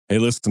Hey,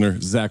 listener,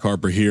 Zach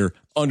Harper here.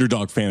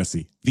 Underdog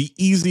Fantasy, the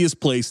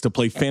easiest place to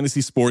play fantasy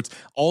sports.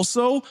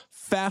 Also,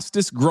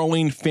 fastest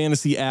growing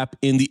fantasy app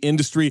in the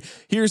industry.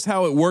 Here's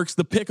how it works.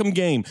 The Pick'em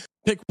game.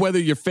 Pick whether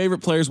your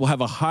favorite players will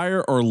have a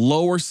higher or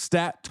lower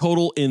stat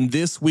total in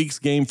this week's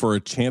game for a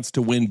chance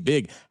to win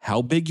big.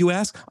 How big, you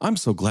ask? I'm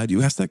so glad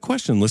you asked that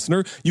question,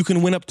 listener. You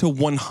can win up to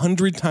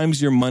 100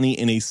 times your money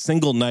in a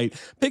single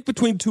night. Pick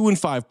between 2 and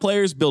 5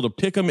 players. Build a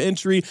Pick'em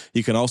entry.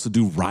 You can also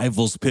do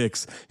rivals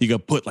picks. You can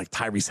put like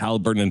Tyrese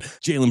Halliburton and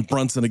Jalen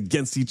Brunson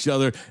against each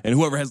other, and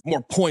whoever has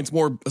more points,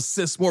 more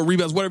assists, more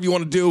rebounds, whatever you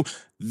want to do,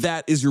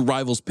 that is your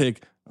rivals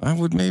pick. I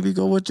would maybe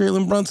go with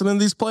Jalen Brunson in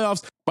these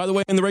playoffs. By the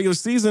way, in the regular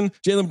season,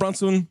 Jalen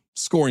Brunson,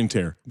 scoring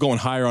tear, going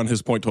higher on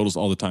his point totals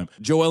all the time.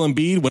 Joel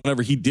Embiid,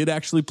 whenever he did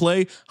actually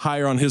play,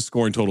 higher on his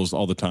scoring totals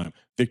all the time.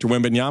 Victor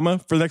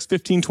Wembanyama, for the next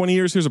 15, 20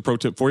 years, here's a pro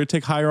tip for you.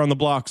 Take higher on the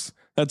blocks.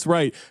 That's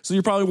right. So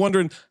you're probably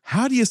wondering,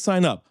 how do you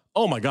sign up?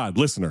 Oh my God,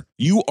 listener,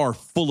 you are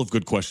full of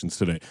good questions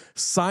today.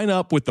 Sign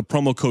up with the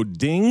promo code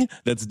DING,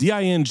 that's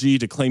D-I-N-G,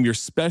 to claim your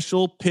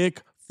special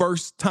pick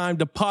first time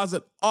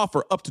deposit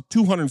offer up to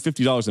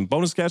 $250 in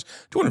bonus cash.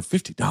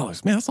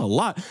 $250, man, that's a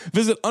lot.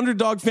 Visit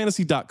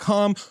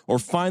underdogfantasy.com or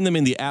find them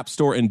in the App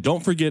Store. And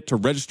don't forget to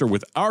register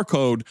with our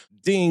code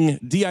DING,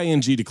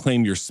 D-I-N-G, to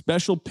claim your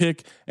special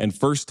pick and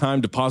first time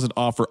deposit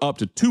offer up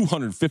to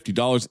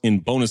 $250 in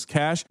bonus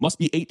cash. Must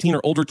be 18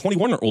 or older,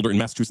 21 or older in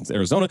Massachusetts,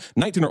 Arizona,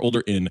 19 or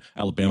older in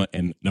Alabama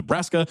and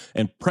Nebraska,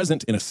 and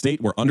present in a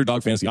state where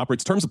Underdog Fantasy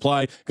operates. Terms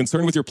apply.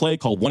 Concerned with your play,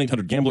 call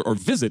 1-800-GAMBLER or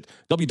visit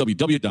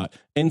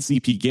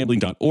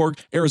www.ncpgambling.org.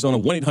 Arizona,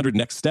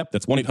 1-800-NEXT-STEP.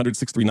 That's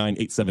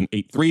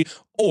 1-800-639-8783.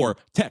 Or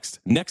text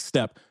NEXT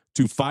STEP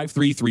to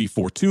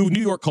 53342.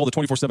 New York, call the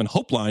 24/7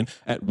 Hope line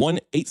at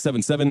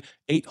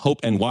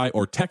 1-877-8-HOPE-NY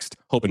or text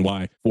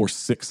HOPE-NY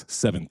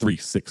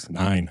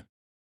 467-369.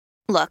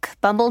 Look,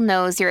 Bumble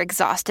knows you're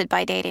exhausted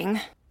by dating.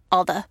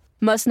 All the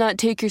must not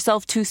take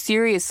yourself too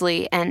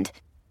seriously and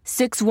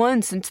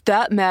 6'1" since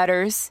that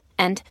matters.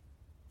 And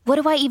what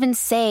do I even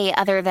say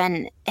other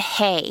than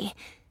hey?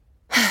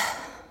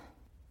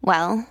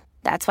 Well,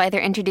 that's why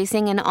they're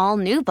introducing an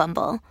all-new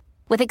Bumble.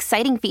 With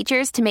exciting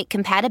features to make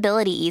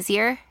compatibility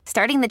easier,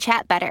 starting the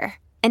chat better,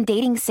 and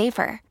dating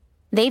safer.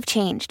 They've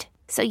changed,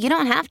 so you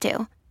don't have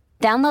to.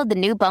 Download the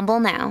new Bumble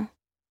now.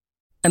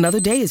 Another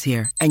day is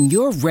here, and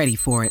you're ready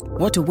for it.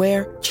 What to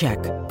wear? Check.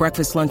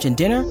 Breakfast, lunch, and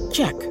dinner?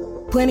 Check.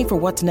 Planning for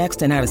what's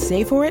next and how to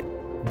save for it?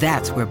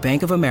 That's where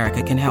Bank of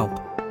America can help.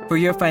 For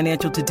your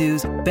financial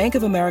to-dos, Bank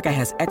of America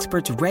has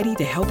experts ready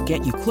to help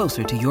get you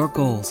closer to your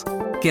goals.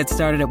 Get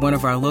started at one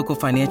of our local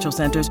financial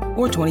centers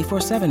or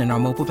 24/7 in our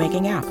mobile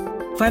banking app.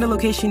 Find a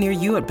location near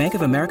you at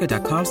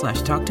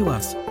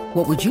bankofamerica.com/talktous.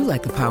 What would you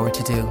like the power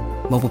to do?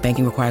 Mobile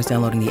banking requires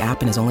downloading the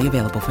app and is only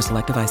available for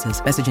select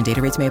devices. Message and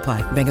data rates may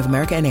apply. Bank of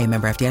America NA,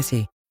 member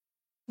FDIC.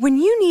 When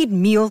you need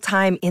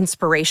mealtime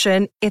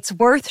inspiration, it's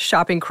worth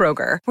shopping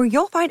Kroger, where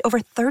you'll find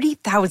over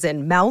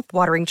 30,000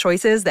 mouth-watering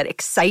choices that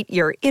excite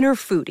your inner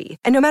foodie.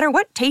 And no matter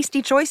what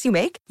tasty choice you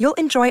make, you'll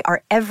enjoy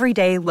our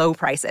everyday low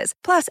prices,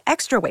 plus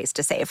extra ways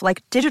to save,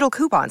 like digital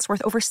coupons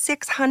worth over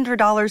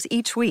 $600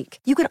 each week.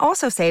 You can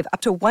also save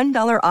up to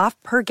 $1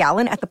 off per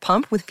gallon at the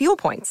pump with fuel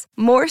points.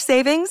 More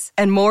savings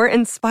and more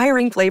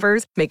inspiring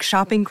flavors make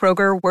shopping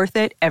Kroger worth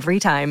it every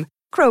time.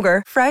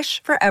 Kroger,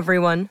 fresh for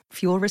everyone.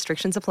 Fuel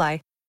restrictions apply.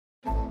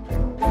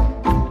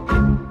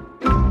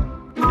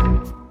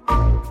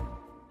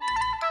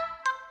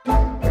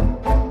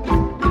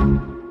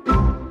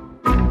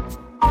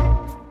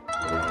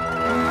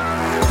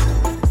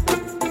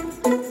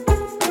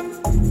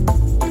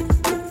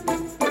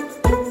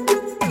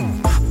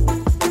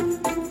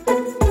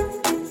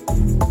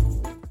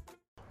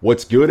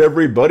 What's good,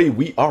 everybody?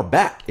 We are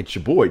back. It's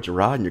your boy,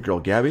 Gerard, and your girl,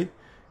 Gabby.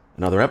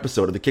 Another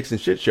episode of the Kicks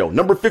and Shit Show,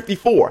 number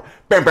 54.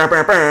 Bam, bam,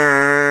 bam, bam.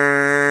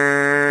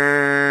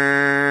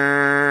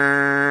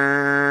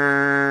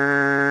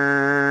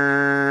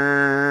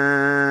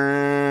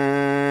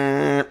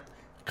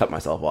 Cut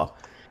myself off.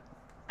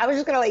 I was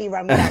just going to let you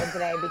run with that one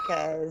today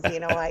because, you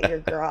know what, your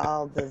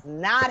girl does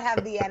not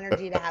have the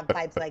energy to have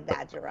pipes like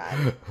that,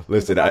 Gerard.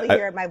 Listen, you can probably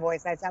hear it in my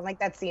voice. I sound like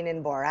that scene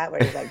in Borat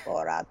where he's like,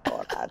 Borat,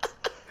 Borat.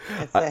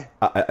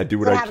 I do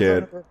what I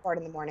can. Record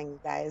in the morning,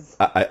 guys.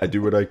 I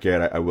do what I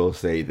can. I will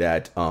say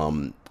that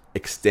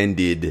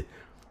extended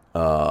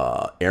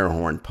air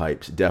horn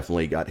pipes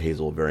definitely got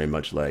Hazel very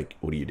much like,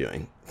 what are you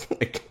doing?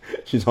 Like,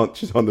 she's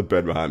on the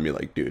bed behind me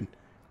like, dude,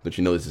 don't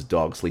you know this is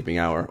dog sleeping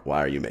hour? Why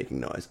are you making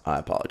noise? I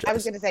apologize. I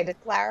was going to say, to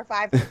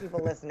clarify for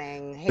people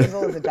listening,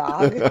 Hazel is a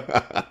dog.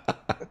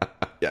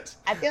 Yes.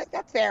 I feel like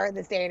that's fair in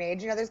this day and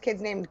age. You know, there's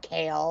kids named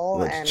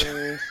Kale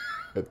and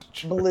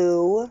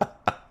Blue,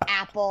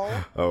 Apple.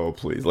 Oh,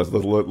 please. Let's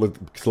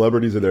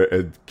celebrities and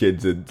their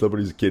kids and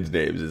celebrities' kids'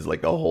 names is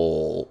like a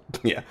whole.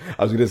 Yeah,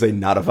 I was gonna say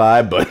not a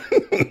vibe, but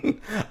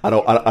I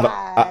don't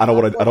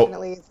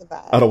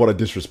want to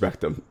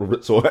disrespect them.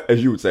 So,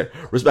 as you would say,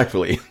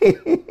 respectfully.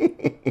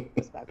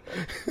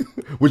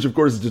 Which, of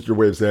course, is just your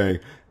way of saying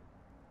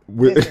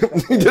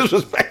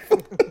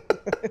disrespectful.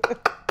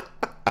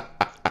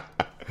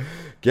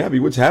 Gabby,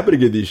 what's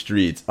happening in these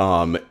streets?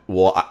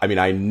 Well, I mean,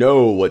 I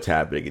know what's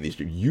happening in these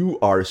streets. You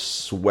are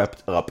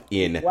swept up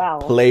in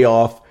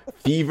playoff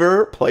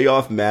fever,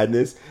 playoff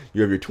madness.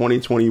 You have your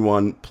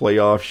 2021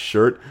 playoff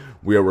shirt.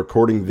 We are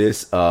recording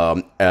this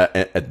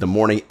at the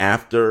morning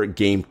after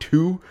Game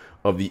 2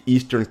 of the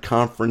Eastern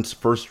Conference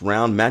first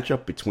round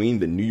matchup between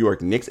the New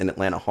York Knicks and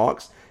Atlanta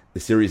Hawks. The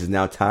series is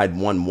now tied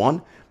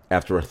 1-1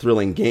 after a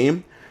thrilling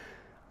game.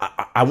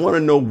 I want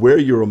to know where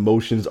your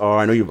emotions are.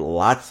 I know you have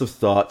lots of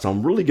thoughts.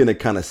 I'm really going to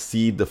kind of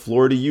cede the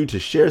floor to you to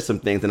share some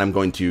things, and I'm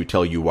going to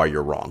tell you why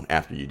you're wrong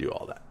after you do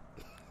all that.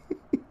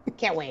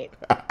 Can't wait.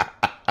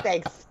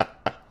 Thanks.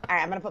 All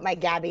right, I'm going to put my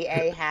Gabby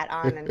A hat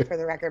on, and for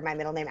the record, my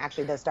middle name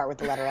actually does start with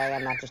the letter A.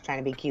 I'm not just trying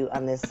to be cute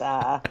on this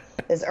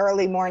this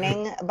early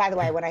morning. By the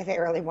way, when I say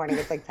early morning,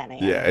 it's like 10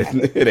 a.m. Yeah,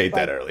 it ain't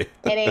that early.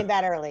 It ain't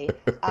that early.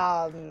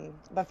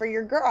 But for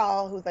your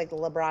girl, who's like the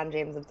LeBron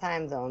James of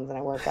time zones, and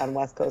I work on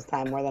West Coast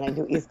time more than I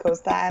do East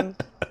Coast time,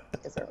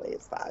 it's early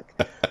as fuck.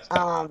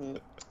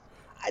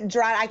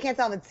 Gerard, I can't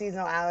tell if it's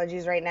seasonal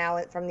allergies right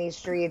now from these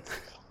streets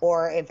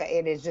or if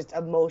it is just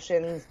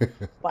emotions.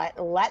 But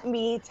let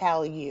me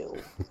tell you,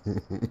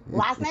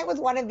 last night was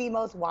one of the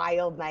most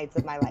wild nights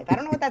of my life. I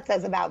don't know what that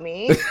says about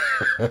me.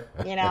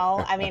 You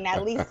know, I mean,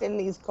 at least in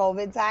these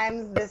COVID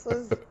times, this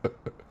was.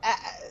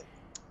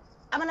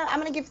 I'm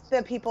gonna give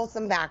the people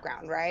some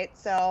background, right?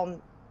 So,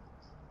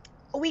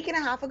 a week and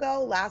a half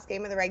ago, last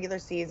game of the regular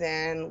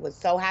season, was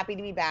so happy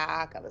to be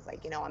back. I was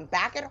like, you know, I'm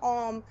back at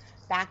home,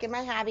 back in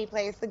my happy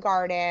place, the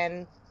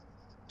Garden.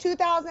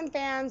 2,000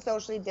 fans,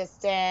 socially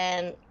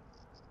distant.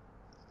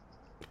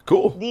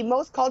 Cool. The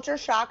most culture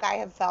shock I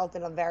have felt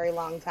in a very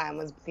long time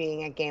was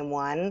being at Game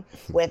 1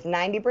 with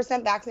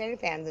 90% vaccinated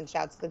fans, and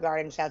shouts to the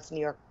Garden, shouts to New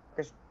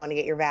Yorkers want to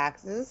get your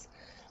vaxes.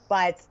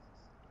 But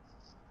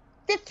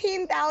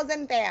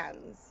 15,000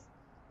 fans.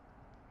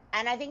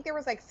 And I think there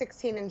was like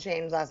 16 and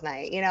change last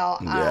night, you know?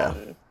 Yeah.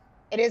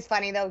 It is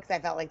funny, though, because I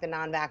felt like the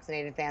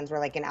non-vaccinated fans were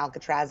like in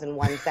Alcatraz in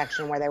one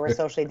section where they were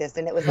socially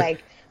distant. It was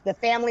like the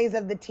families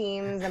of the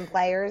teams and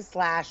players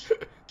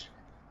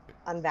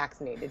 /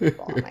 unvaccinated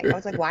people. I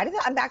was like, why do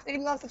the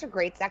unvaccinated people have such a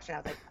great section? I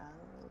was like,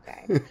 oh,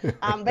 okay.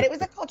 But it was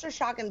a culture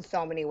shock in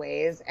so many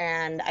ways.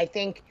 And I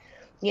think,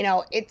 you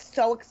know, it's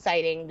so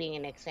exciting being a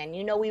Knicks fan.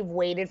 You know, we've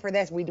waited for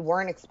this. We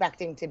weren't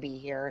expecting to be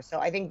here. So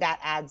I think that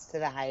adds to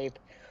the hype.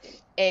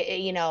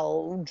 You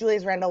know,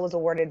 Julius Randle was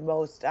awarded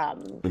most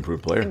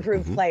improved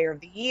player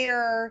of the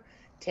year.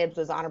 Tibbs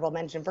was honorable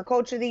mention for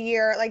coach of the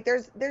year. Like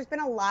there's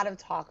been a lot of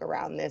talk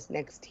around this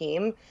Knicks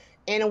team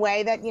in a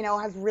way that, you know,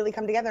 has really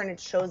come together, and it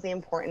shows the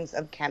importance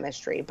of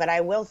chemistry. But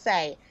I will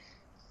say,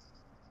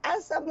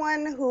 as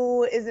someone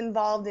who is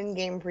involved in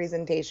game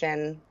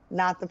presentation,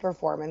 not the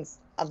performance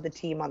of the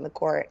team on the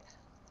court,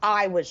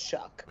 I was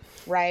shook,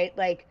 right?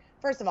 Like,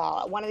 first of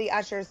all, one of the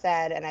ushers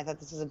said, and I thought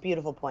this was a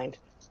beautiful point,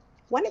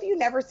 when have you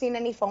never seen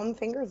any foam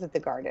fingers at the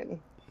Garden?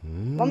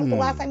 When was the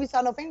last time you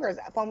saw no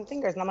foam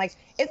fingers? And I'm like,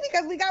 it's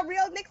because we got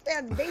real Knicks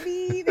fans,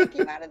 baby. They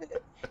came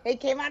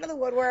out of the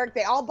woodwork.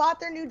 They all bought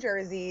their new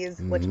jerseys,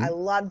 which I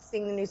loved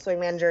seeing the new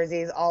Swingman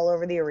jerseys all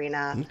over the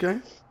arena. Okay.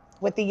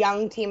 With the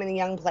young team and the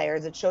young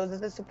players, it shows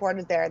that the support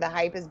is there. The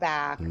hype is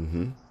back.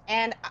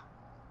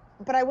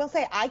 But I will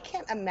say, I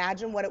can't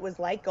imagine what it was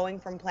like going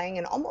from playing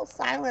in almost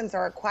silence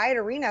or a quiet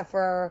arena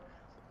for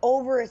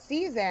over a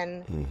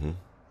season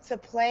to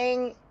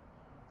playing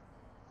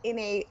in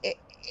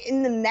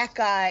the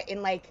Mecca,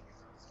 in like,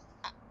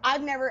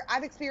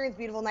 I've experienced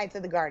beautiful nights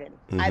at the Garden.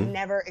 I've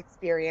never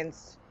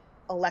experienced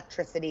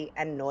electricity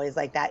and noise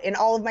like that. In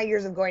all of my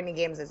years of going to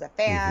games as a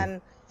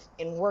fan,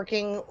 in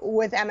working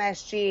with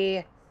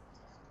MSG,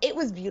 it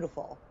was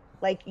beautiful.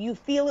 Like, you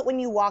feel it when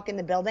you walk in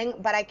the building,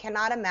 but I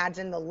cannot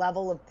imagine the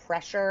level of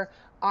pressure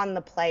on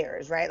the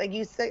players, right? Like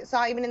you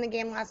saw even in the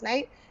game last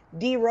night,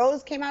 D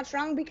Rose came out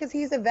strong because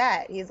he's a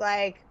vet. He's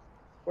like,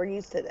 we're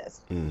used to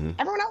this.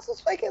 Everyone else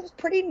was like, it was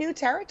pretty new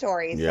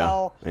territory.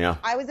 So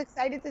I was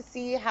excited to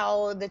see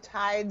how the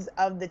tides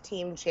of the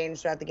team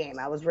changed throughout the game.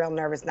 I was real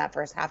nervous in that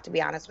first half, to be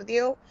honest with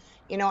you.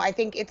 You know, I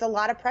think it's a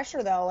lot of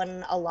pressure, though,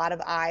 and a lot of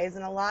eyes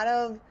and a lot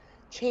of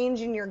change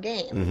in your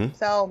game.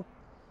 So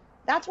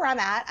that's where I'm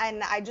at.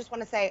 And I just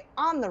want to say,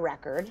 on the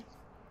record,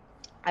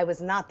 I was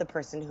not the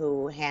person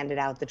who handed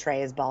out the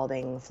Trey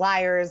Balding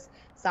flyers.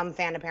 Some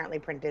fan apparently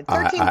printed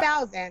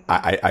 13,000.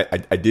 I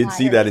did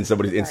see that in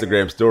somebody's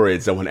Instagram story,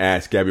 and someone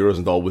asked Gabby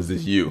Rosenthal, was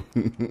this you?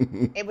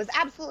 It was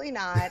absolutely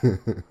not.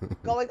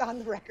 Going on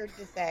the record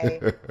to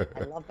say,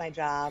 I love my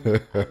job.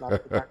 I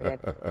love the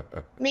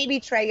market.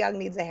 Maybe Trae Young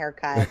needs a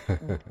haircut,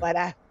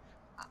 but,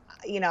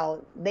 you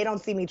know, they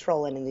don't see me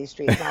trolling in these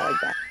streets. Not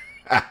like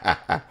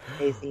that.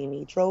 They see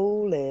me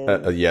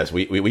trolling. Yes,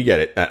 we get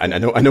it. I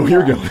know where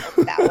you're going.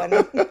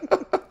 That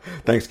one.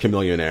 Thanks,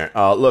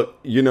 Chameleonaire. Look,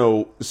 you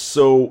know,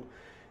 so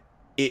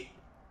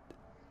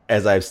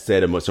as I've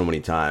said so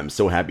many times,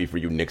 so happy for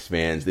you Knicks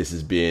fans. This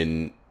has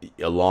been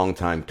a long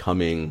time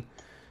coming,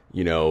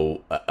 you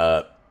know,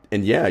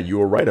 and yeah, you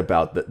were right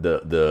about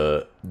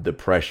the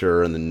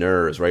pressure and the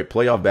nerves, right?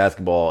 Playoff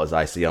basketball, as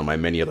I see on my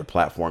many other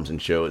platforms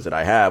and shows that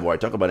I have where I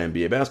talk about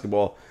NBA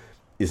basketball,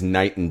 is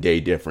night and day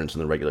difference in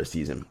the regular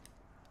season.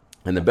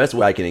 And the best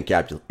way I can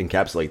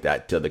encapsulate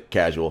that to the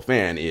casual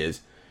fan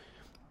is,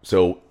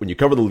 so when you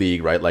cover the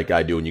league, right, like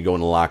I do, and you go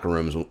in the locker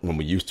rooms when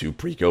we used to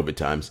pre-COVID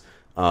times,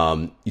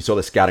 you saw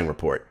the scouting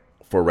report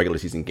for a regular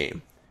season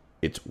game.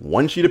 It's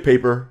one sheet of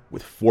paper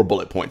with 4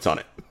 bullet points on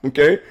it.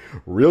 Okay?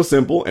 Real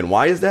simple. And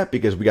why is that?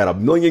 Because we got a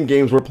million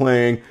games we're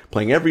playing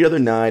every other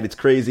night. It's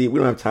crazy. We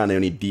don't have time to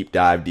any deep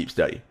dive, deep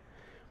study.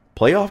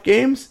 Playoff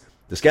games,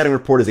 the scouting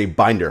report is a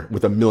binder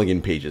with 1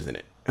 million pages in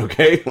it.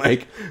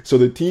 Okay? So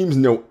the teams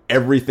know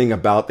everything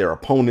about their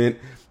opponent.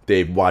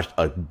 They've watched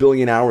 1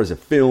 billion hours of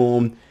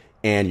film,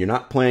 and you're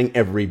not playing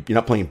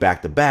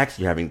back-to-backs.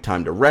 You're having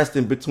time to rest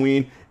in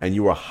between, and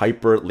you are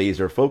hyper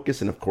laser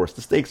focused. And of course,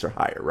 the stakes are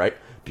higher, right?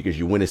 Because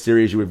you win a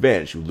series, you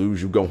advance. You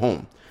lose, you go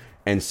home.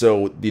 And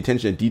so the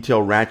attention to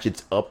detail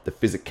ratchets up, the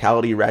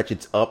physicality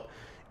ratchets up,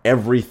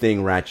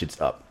 everything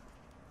ratchets up.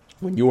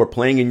 When you are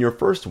playing in your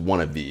first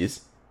one of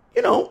these,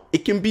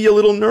 it can be a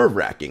little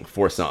nerve-wracking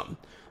for some.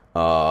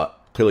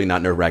 Clearly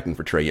not nerve-wracking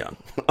for Trae Young.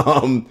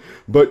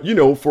 But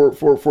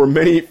for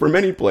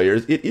many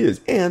players, it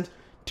is. And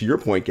to your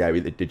point,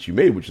 Gabby, that you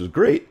made, which was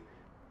great,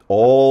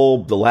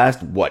 all the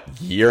last,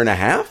 year and a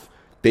half,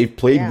 they've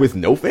played with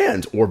no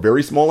fans or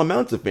very small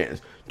amounts of fans.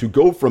 To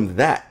go from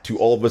that to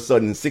all of a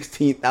sudden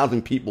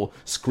 16,000 people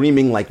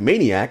screaming like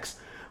maniacs,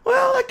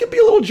 well, that can be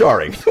a little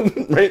jarring,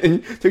 right?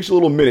 And it takes you a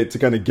little minute to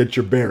kind of get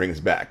your bearings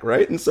back,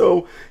 right? And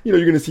so,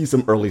 you're going to see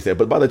some early set.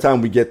 But by the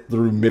time we get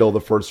through middle of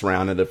the first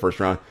round,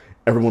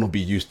 everyone will be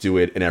used to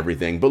it and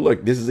everything. But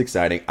look, this is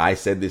exciting. I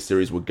said this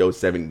series would go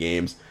 7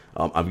 games.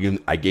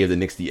 I gave the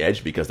Knicks the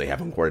edge because they have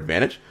home court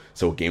advantage.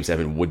 So Game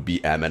 7 would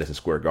be at Madison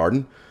Square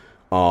Garden.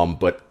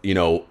 But,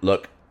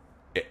 look,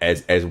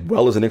 as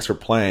well as the Knicks are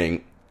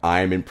playing,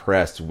 I'm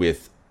impressed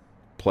with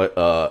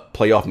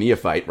playoff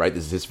neophyte, right?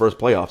 This is his first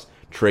playoffs.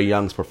 Trae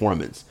Young's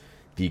performance.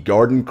 The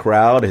Garden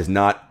crowd is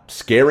not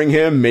scaring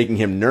him, making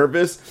him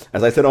nervous.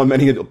 As I said on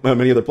many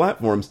other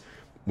platforms,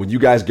 when you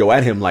guys go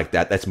at him like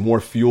that, that's more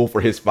fuel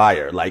for his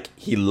fire.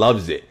 He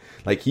loves it.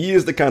 He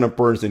is the kind of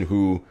person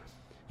who,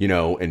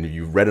 and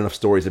you've read enough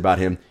stories about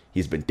him,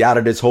 he's been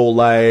doubted his whole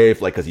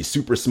life, because he's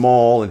super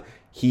small, and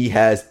he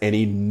has an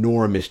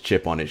enormous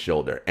chip on his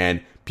shoulder.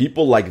 And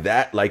people like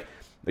that,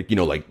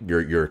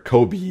 your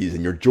Kobe's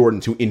and your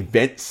Jordans who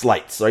invent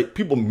slights, right?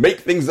 People make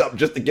things up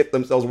just to get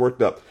themselves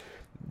worked up.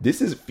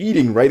 This is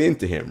feeding right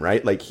into him,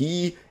 right?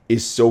 He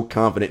is so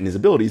confident in his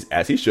abilities,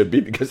 as he should be,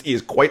 because he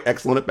is quite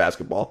excellent at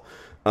basketball.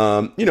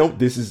 I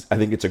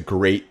think it's a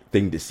great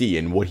thing to see.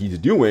 And what he's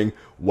doing,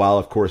 while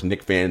of course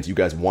Knicks fans, you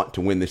guys want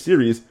to win the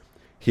series,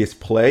 his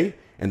play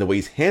and the way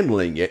he's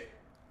handling it,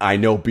 I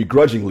know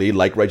begrudgingly,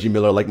 like Reggie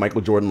Miller, like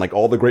Michael Jordan, like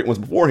all the great ones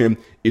before him,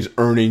 is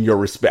earning your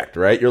respect,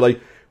 right? You're like,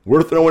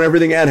 we're throwing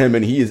everything at him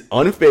and he is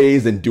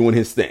unfazed and doing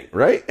his thing,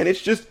 right? And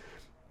it's just,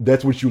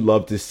 that's what you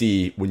love to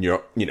see when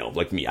you're,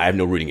 like me. I have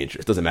no rooting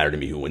interest. It doesn't matter to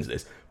me who wins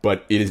this.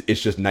 But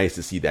it's just nice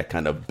to see that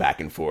kind of back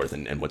and forth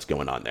and what's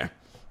going on there.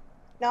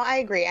 No, I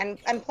agree. And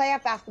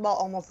playoff basketball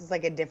almost is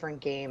like a different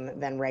game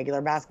than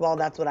regular basketball.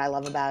 That's what I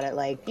love about it.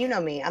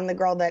 Me, I'm the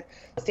girl that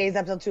stays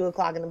up till 2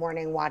 o'clock in the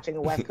morning watching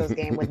a West Coast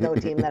game with no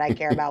team that I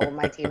care about, what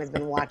my team has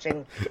been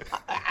watching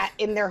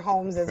in their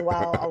homes as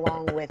well,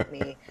 along with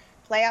me.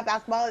 Playoff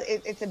basketball,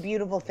 it's a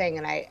beautiful thing.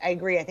 And I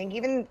agree. I think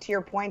even to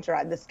your point,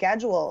 Gerard, the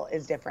schedule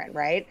is different,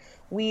 right?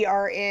 We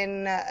are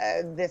in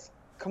this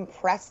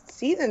compressed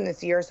season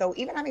this year. So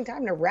even having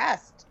time to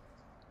rest,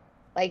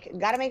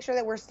 got to make sure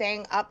that we're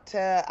staying up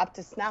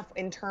to snuff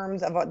in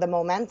terms of the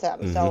momentum.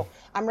 Mm-hmm. So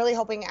I'm really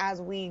hoping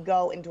as we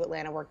go into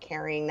Atlanta, we're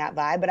carrying that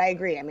vibe. But I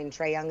agree. I mean,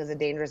 Trae Young is a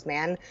dangerous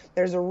man.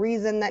 There's a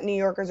reason that New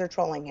Yorkers are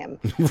trolling him.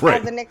 Right.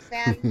 As a Knicks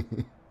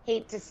fan,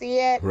 hate to see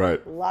it.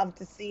 Right. Love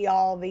to see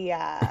all the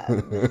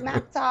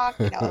smack talk.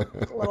 A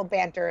little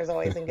banter is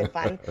always in good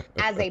fun.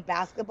 As a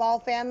basketball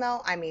fan,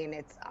 though, I mean,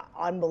 it's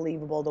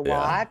unbelievable to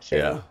watch.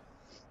 Yeah.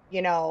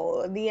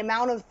 The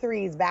amount of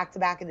threes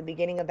back-to-back at the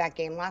beginning of that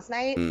game last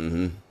night,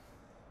 mm-hmm.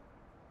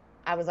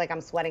 I was like, I'm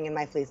sweating in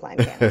my fleece line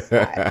pants.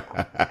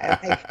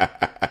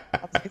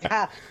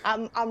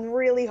 I'm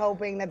really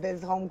hoping that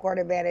this home court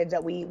advantage,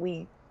 that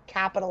we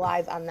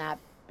capitalize on that,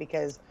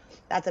 because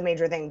that's a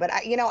major thing. But,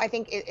 I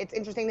think it's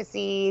interesting to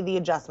see the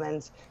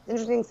adjustments. It's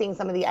interesting seeing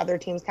some of the other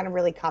teams kind of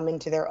really come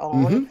into their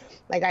own.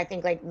 Mm-hmm. I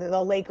think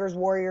the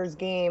Lakers-Warriors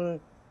game,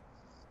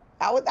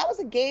 That was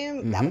a game.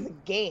 Mm-hmm. That was a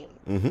game.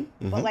 Mm-hmm.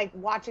 Mm-hmm. But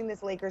watching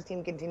this Lakers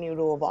team continue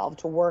to evolve,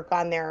 to work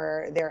on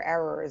their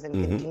errors and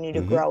mm-hmm. continue to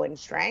mm-hmm. grow in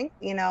strength,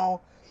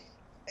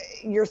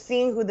 you're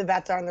seeing who the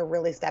vets are, and they're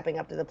really stepping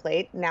up to the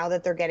plate now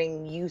that they're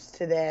getting used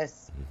to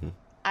this. Mm-hmm.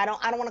 I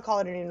don't want to call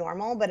it a new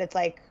normal, but it's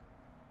like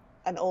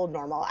an old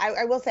normal.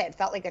 I will say it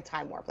felt like a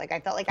time warp. I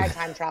felt like I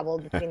time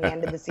traveled between the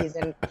end of the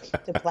season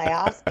to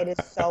playoffs. It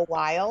is so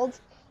wild.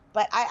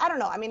 But I don't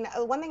know. I mean,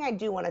 one thing I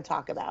do want to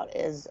talk about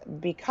is,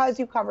 because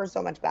you cover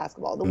so much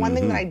basketball, the one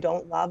thing that I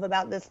don't love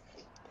about this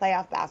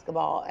playoff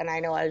basketball, and I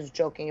know I was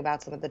joking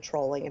about some of the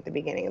trolling at the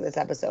beginning of this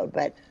episode,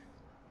 but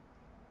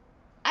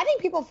I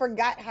think people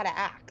forgot how to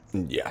act.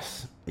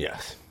 Yes.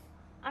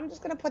 I'm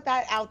just going to put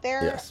that out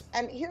there. Yes.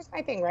 And here's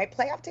my thing, right?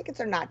 Playoff tickets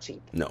are not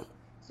cheap. No.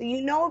 So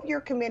if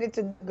you're committed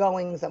to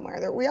going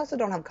somewhere. We also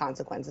don't have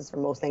consequences for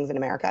most things in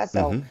America.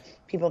 So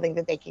people think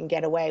that they can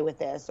get away with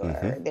this,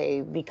 or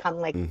they become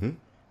like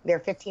their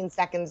 15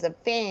 seconds of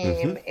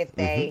fame if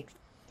they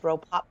throw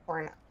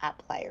popcorn at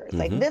players.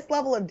 Like this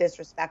level of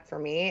disrespect for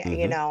me,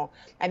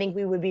 I think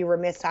we would be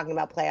remiss talking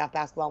about playoff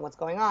basketball and what's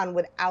going on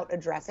without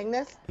addressing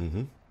this.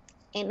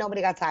 Ain't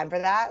nobody got time for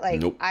that.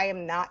 Like, nope. I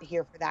am not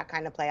here for that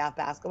kind of playoff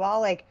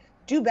basketball. Like,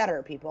 do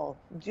better, people.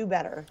 Do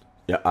better.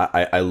 Yeah,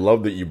 I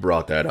love that you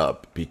brought that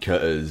up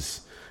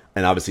because,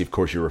 and obviously, of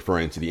course, you're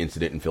referring to the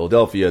incident in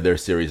Philadelphia, their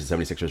series of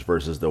 76ers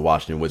versus the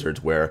Washington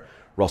Wizards, where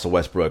Russell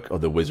Westbrook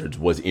of the Wizards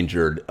was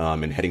injured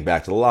and heading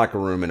back to the locker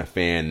room, and a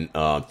fan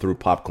threw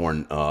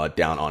popcorn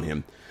down on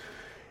him.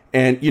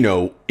 And,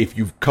 if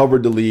you've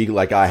covered the league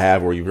like I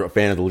have, or you're a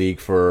fan of the league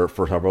for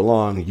however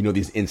long,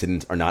 these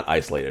incidents are not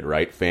isolated,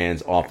 right?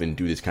 Fans often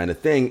do this kind of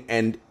thing.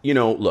 And,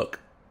 look,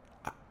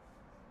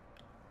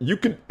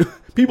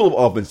 people have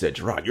often said,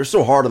 Gerard, you're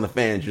so hard on the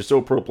fans, you're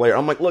so pro player.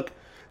 I'm like, look,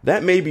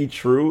 that may be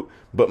true,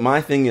 but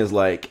my thing is,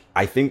 like,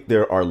 I think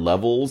there are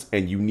levels,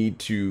 and you need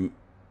to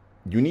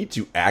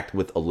act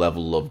with a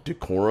level of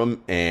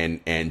decorum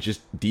and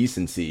just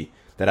decency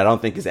that I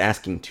don't think is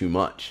asking too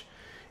much.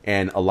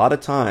 And a lot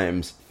of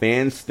times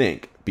fans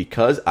think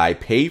because I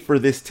pay for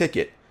this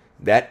ticket,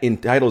 that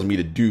entitles me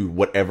to do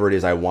whatever it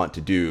is I want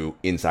to do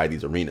inside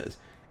these arenas.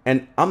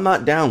 And I'm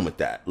not down with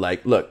that.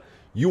 Like, look,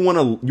 you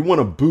want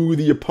to boo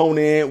the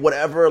opponent,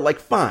 whatever, like,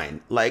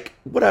 fine. Like,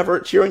 whatever,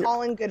 cheering.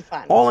 All in good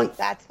fun.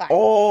 That's fine.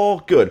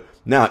 All good.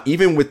 Now,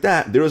 even with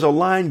that, there is a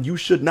line you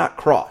should not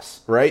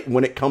cross, right?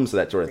 When it comes to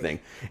that sort of thing.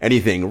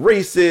 Anything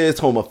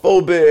racist,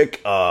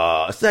 homophobic,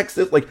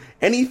 sexist, like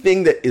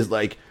anything that is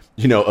like,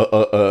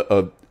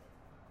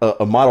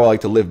 a model I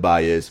like to live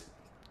by is,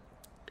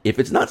 if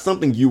it's not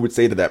something you would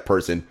say to that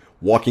person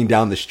walking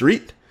down the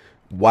street,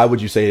 why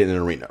would you say it in an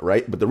arena,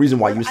 right? But the reason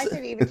why I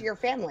said even to your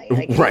family.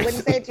 Like, right. You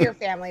wouldn't say it to your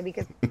family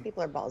because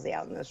people are ballsy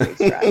out in the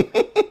streets.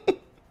 Right?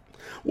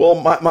 Well,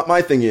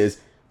 my thing is,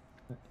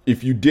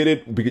 if you did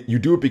it, you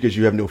do it because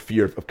you have no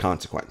fear of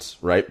consequence,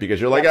 right? Because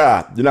you're like,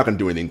 you're not going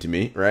to do anything to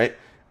me, right?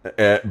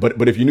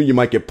 But if you knew you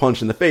might get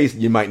punched in the face,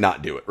 you might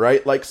not do it,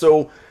 right? Like,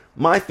 so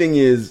my thing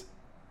is,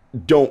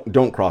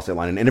 don't cross that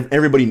line, and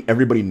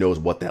everybody knows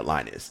what that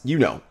line is.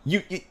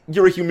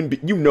 You're a human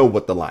being. You know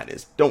what the line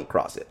is. Don't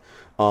cross it.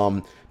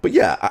 But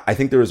yeah, I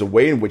think there is a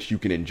way in which you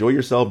can enjoy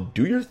yourself,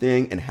 do your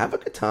thing, and have a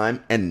good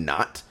time, and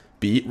not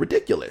be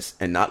ridiculous,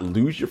 and not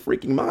lose your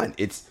freaking mind.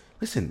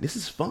 Listen, this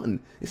is fun.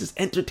 This is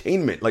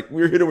entertainment. Like,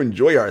 we're here to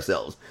enjoy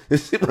ourselves.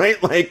 This is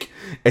right. Like,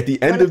 at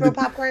the end of throw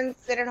popcorn,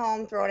 sit at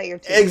home, throw it at your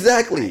team.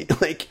 Exactly.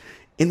 Like,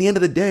 in the end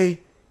of the day,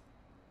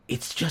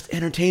 it's just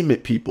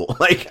entertainment, people.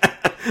 Like,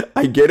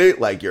 I get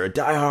it. Like, you're a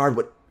diehard,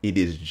 but it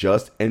is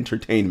just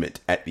entertainment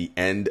at the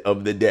end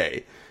of the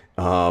day.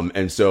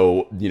 And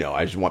so,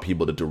 I just want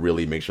people to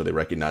really make sure they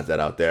recognize that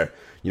out there.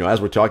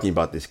 As we're talking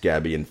about this,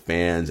 Gabby, and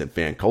fans and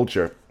fan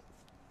culture,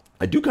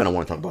 I do kind of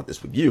want to talk about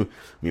this with you.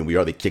 I mean, we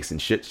are the Kicks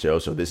and Shit show,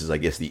 so this is, I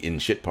guess, the in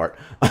shit part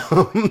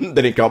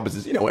that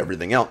encompasses,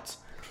 everything else.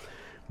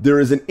 There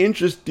is an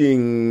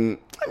interesting,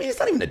 it's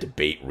not even a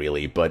debate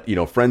really, but,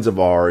 friends of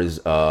ours,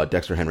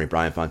 Dexter Henry,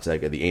 Brian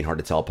Fonseca, the Ain't Hard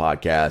to Tell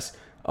podcast,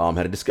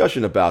 had a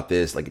discussion about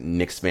this, like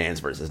Knicks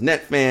fans versus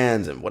Net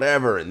fans and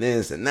whatever, and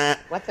this and that.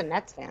 What's a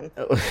Nets fan?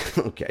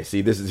 Okay,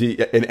 see, this is,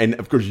 and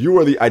of course you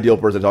are the ideal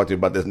person to talk to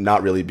about this,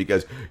 not really,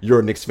 because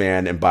you're a Knicks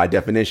fan, and by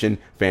definition,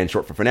 fan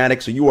short for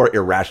fanatic, so you are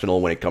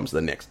irrational when it comes to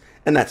the Knicks,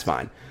 and that's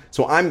fine.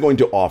 So I'm going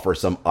to offer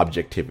some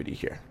objectivity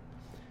here.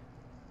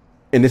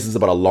 And this is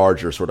about a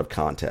larger sort of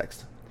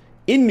context.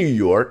 In New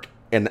York,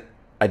 and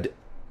I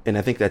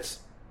think that's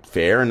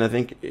fair, and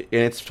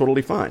it's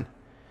totally fine.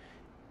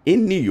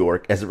 In New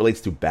York, as it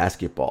relates to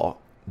basketball,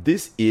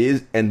 this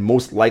is and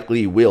most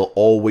likely will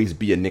always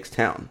be a Knicks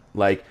town.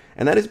 Like,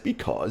 and that is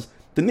because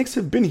the Knicks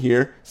have been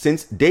here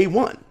since day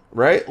one,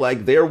 right?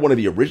 Like, they're one of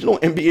the original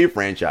NBA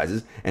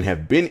franchises and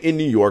have been in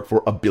New York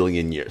for a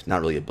billion years.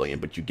 Not really a billion,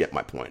 but you get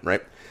my point,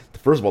 right?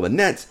 First of all, the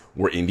Nets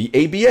were in the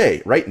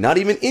ABA, right? Not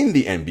even in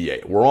the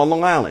NBA. We're on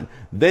Long Island,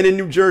 then in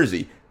New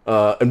Jersey,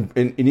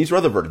 in East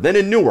Rutherford, then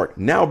in Newark,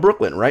 now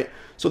Brooklyn, right?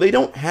 So they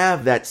don't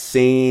have that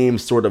same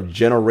sort of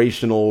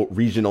generational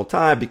regional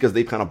tie because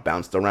they've kind of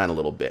bounced around a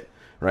little bit,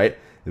 right?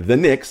 The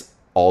Knicks,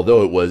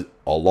 although it was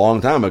a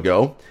long time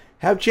ago,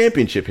 have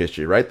championship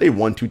history, right? They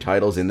won 2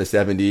 titles in the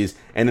 70s,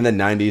 and in the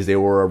 90s, they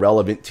were a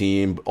relevant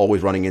team,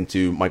 always running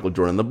into Michael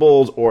Jordan and the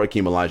Bulls or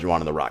Akeem Olajuwon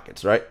and the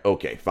Rockets, right?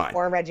 Okay, fine.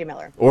 Or Reggie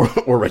Miller. Or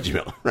Reggie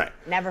Miller, right.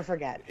 Never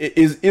forget. It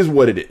is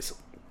what it is.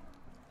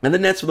 And the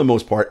Nets, for the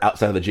most part,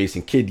 outside of the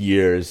Jason Kidd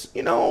years,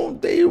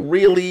 they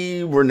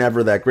really were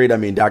never that great. I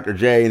mean, Dr.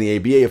 J and the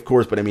ABA, of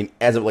course, but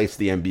as it relates to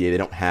the NBA, they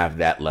don't have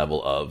that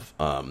level of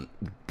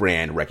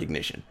brand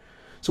recognition.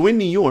 So in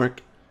New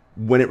York,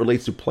 when it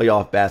relates to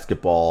playoff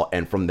basketball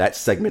and from that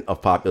segment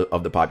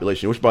of the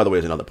population, which, by the way,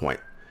 is another point,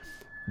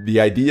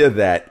 the idea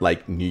that,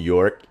 like, New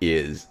York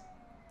is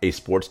a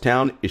sports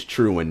town is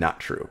true and not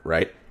true,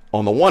 right?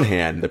 on the one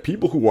hand, the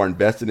people who are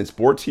invested in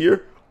sports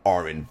here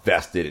are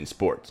invested in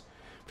sports.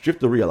 But you have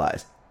to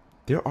realize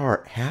there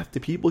are half the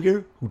people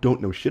here who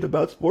don't know shit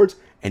about sports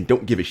and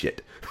don't give a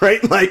shit,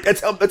 right? Like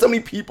that's how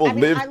many people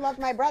live. I love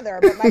my brother,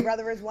 but my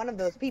brother is one of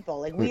those people.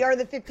 Like we are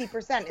the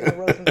 50% in the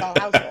Rosenthal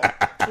household.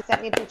 He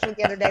sent me a picture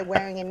the other day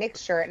wearing a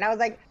Knicks shirt, and I was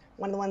like,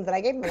 one of the ones that I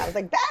gave him, and I was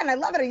like, Ben, I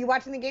love it. Are you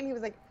watching the game? He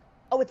was like,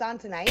 oh, it's on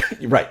tonight.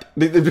 Right.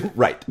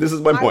 This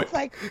is my point. I was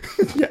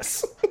like,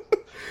 yes.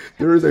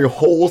 There is a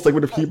whole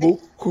segment of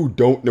people who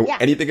don't know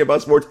anything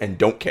about sports and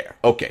don't care.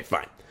 Okay,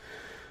 fine.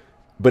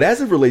 But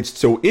as it relates,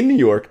 so in New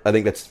York, I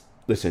think that's,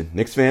 listen,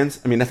 Knicks fans,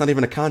 I mean, that's not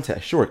even a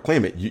contest. Sure,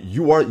 claim it.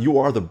 You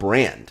are the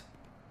brand.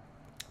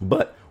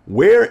 But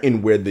where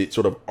the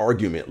sort of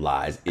argument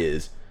lies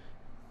is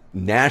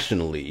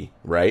nationally,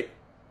 right?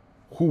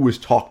 Who is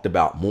talked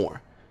about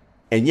more?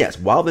 And yes,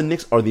 while the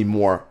Knicks are the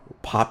more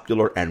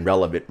popular and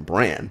relevant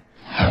brand,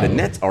 the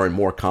Nets are in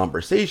more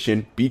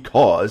conversation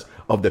because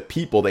of the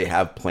people they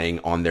have playing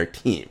on their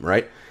team,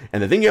 right?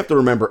 And the thing you have to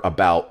remember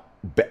about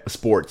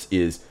sports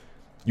is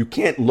you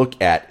can't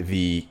look at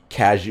the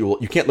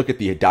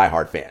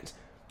diehard fans.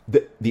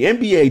 The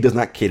NBA does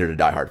not cater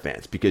to diehard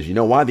fans because you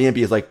know why? The NBA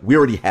is like, we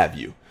already have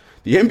you.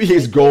 The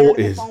NBA's goal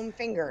is foam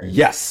fingers.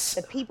 Yes.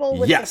 The people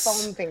with the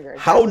foam fingers.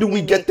 How do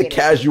we get the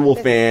casual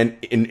fan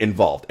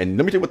involved? And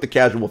let me tell you what the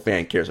casual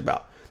fan cares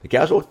about. The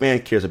casual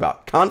fan cares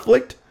about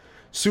conflict,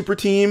 super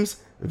teams,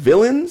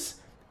 villains,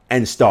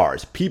 and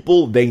stars.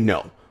 People they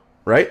know,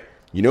 right?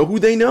 You know who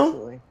they know?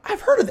 Absolutely.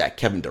 I've heard of that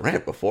Kevin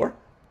Durant before.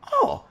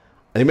 Oh,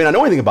 they may not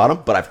know anything about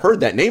him, but I've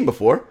heard that name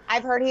before.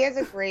 I've heard he has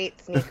a great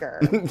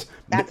sneaker.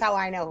 That's how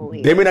I know who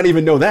he is. They may not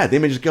even know that. They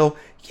may just go,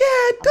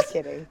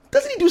 kidding.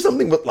 Doesn't he do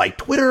something with like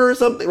Twitter or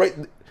something, right?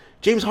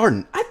 James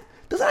Harden,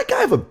 doesn't that guy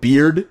have a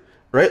beard,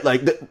 right?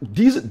 Like,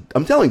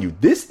 I'm telling you,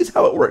 this is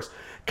how it works.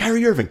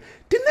 Kyrie Irving,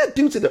 didn't that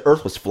dude say the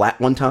earth was flat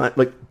one time?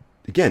 Like,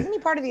 again. Isn't he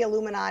part of the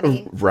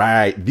Illuminati?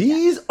 Right.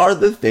 These are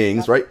the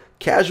things, right?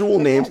 Casual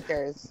names.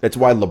 Characters. That's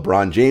why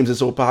LeBron James is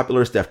so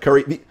popular, Steph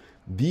Curry.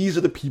 These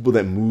are the people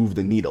that move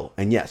the needle.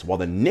 And yes, while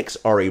the Knicks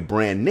are a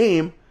brand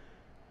name,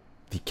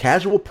 the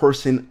casual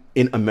person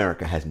in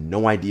America has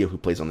no idea who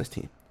plays on this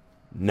team.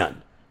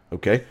 None.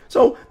 Okay?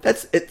 So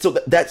that's it. So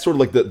that's sort of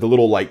like the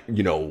little, like,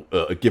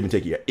 give and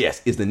take.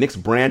 Yes. Is the Knicks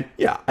brand?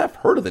 Yeah, I've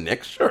heard of the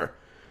Knicks, sure.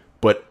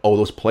 But,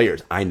 those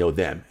players, I know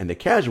them. And the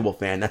casual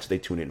fan, that's what they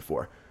tune in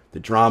for. The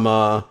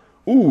drama.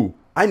 Ooh,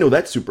 I know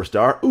that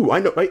superstar. Ooh, I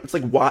know, right? It's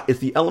like, why? It's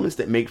the elements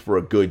that make for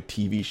a good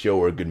TV show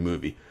or a good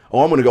movie.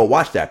 Oh, I'm going to go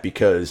watch that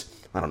because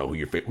I don't know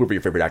whoever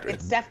your favorite actor is.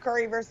 It's Steph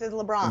Curry versus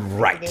LeBron.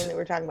 Right. The game that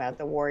we're talking about,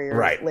 the Warriors,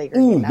 right. Lakers.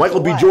 Ooh,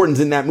 Michael B. Jordan's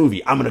in that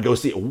movie. I'm going to go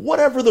see it.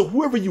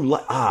 Whoever you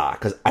like.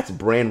 Because that's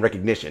brand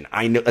recognition.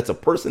 I know, that's a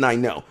person I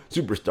know.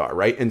 Superstar,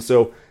 right? And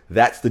so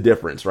that's the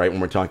difference, right? When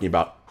we're talking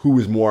about who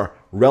is more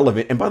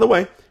relevant. And by the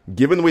way,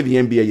 given the way the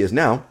NBA is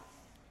now,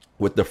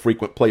 with the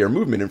frequent player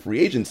movement and free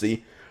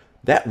agency,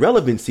 that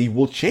relevancy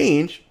will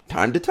change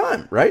time to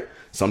time, right?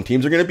 Some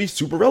teams are going to be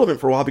super relevant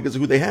for a while because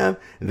of who they have.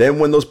 Then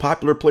when those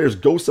popular players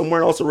go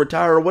somewhere else or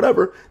retire or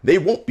whatever, they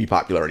won't be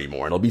popular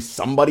anymore. It'll be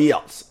somebody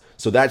else.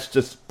 So that's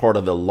just part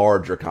of the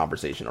larger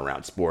conversation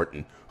around sport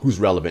and who's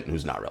relevant and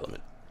who's not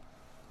relevant.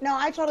 No,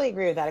 I totally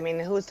agree with that. I mean,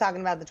 who's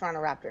talking about the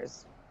Toronto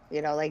Raptors?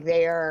 Like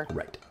they are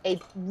a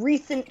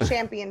recent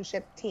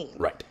championship team.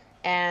 Right.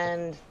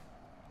 And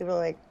people are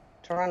like,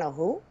 Toronto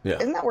who? Yeah.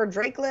 Isn't that where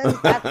Drake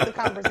lives? That's the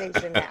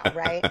conversation now,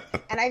 right?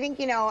 And I think,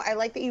 I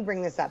like that you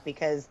bring this up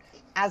because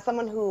as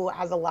someone who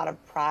has a lot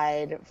of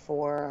pride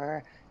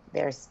for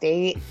their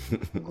state,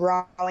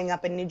 growing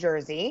up in New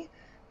Jersey,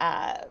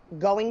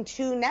 going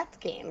to Nets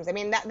games. I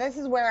mean, this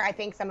is where I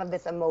think some of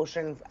this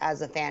emotion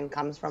as a fan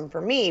comes from for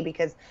me,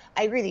 because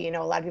I agree that,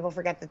 a lot of people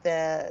forget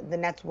that the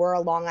Nets were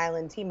a Long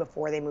Island team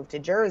before they moved to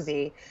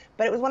Jersey,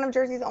 but it was one of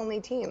Jersey's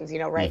only teams.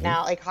 Right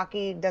now, like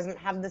hockey doesn't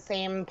have the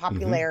same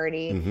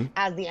popularity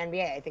as the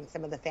NBA. I think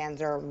some of the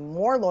fans are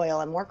more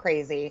loyal and more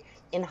crazy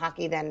in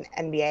hockey than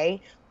NBA,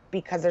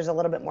 because there's a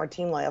little bit more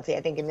team loyalty,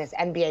 I think, in this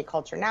NBA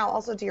culture now.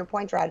 Also, to your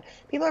point, Rod,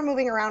 people are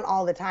moving around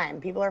all the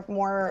time. People are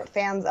more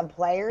fans of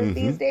players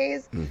these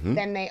days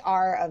than they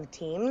are of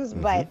teams.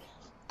 But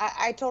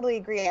I totally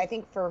agree. I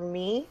think for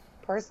me,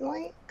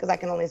 personally, because I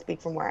can only speak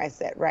from where I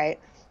sit, right?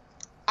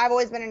 I've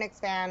always been a Knicks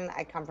fan.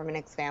 I come from a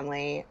Knicks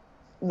family.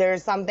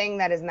 There's something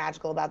that is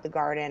magical about the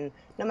Garden.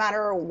 No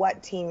matter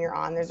what team you're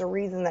on, there's a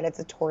reason that it's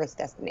a tourist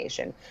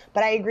destination.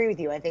 But I agree with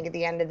you. I think at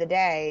the end of the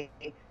day,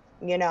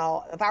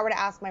 if I were to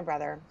ask my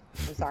brother,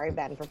 I'm sorry,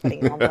 Ben, for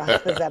putting you on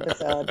blast this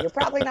episode. You're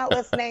probably not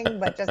listening,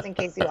 but just in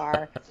case you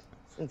are,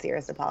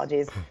 sincerest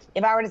apologies.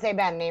 If I were to say,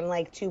 Ben, name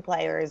like 2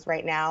 players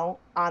right now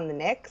on the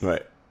Knicks.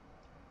 Right.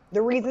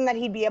 The reason that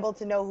he'd be able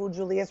to know who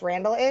Julius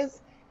Randle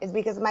is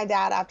because my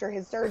dad, after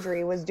his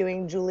surgery, was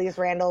doing Julius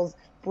Randle's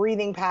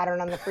breathing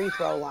pattern on the free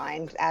throw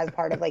line as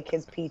part of like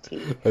his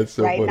PT. That's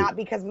so right? funny. Not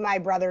because my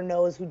brother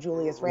knows who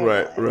Julius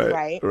Randle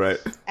is, right?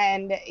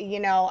 And,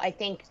 I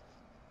think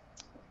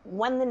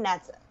when the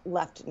Nets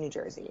left New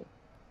Jersey,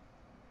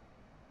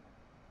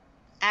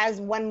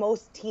 as when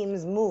most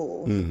teams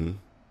move,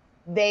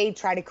 they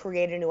try to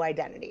create a new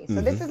identity.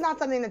 So this is not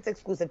something that's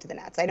exclusive to the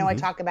Nets. I know I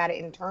talk about it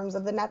in terms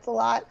of the Nets a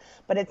lot,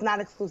 but it's not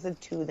exclusive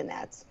to the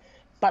Nets.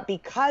 But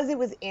because it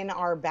was in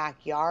our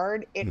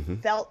backyard, it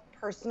felt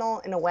personal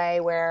in a way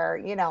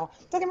where, you know,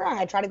 don't get me wrong,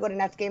 I try to go to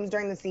Nets games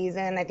during the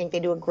season. I think they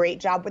do a great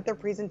job with their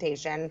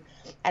presentation.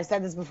 I've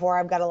said this before,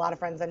 I've got a lot of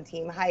friends on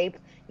Team Hype,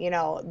 you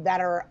know,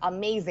 that are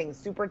amazing,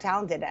 super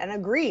talented, and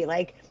agree.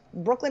 Like,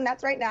 Brooklyn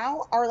Nets right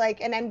now are like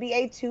an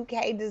NBA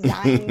 2K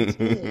designed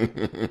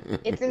team.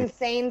 It's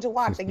insane to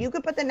watch. Like, you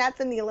could put the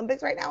Nets in the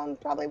Olympics right now and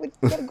probably would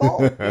get a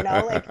gold, you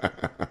know,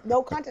 like,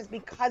 no contest,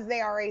 because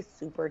they are a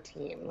super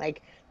team.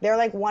 Like, they're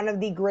like one of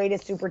the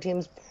greatest super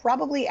teams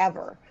probably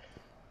ever.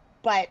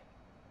 But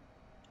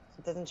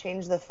it doesn't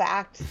change the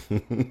fact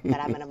that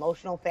I'm an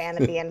emotional fan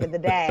at the end of the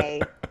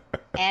day.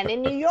 And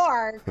in New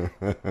York,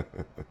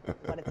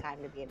 what a time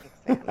to be a Knicks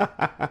fan.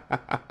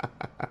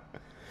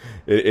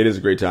 It is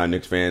a great time,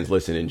 Knicks fans.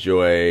 Listen,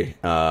 enjoy.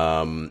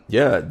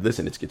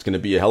 Listen, it's going to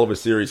be a hell of a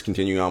series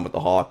continuing on with the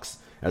Hawks.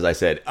 As I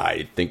said,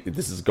 I think that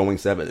this is going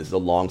 7. This is a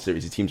long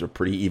series. The teams are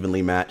pretty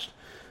evenly matched.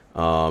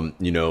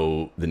 You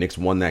know, the Knicks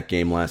won that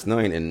game last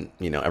night, and,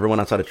 you know, everyone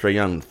outside of Trae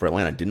Young for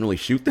Atlanta didn't really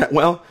shoot that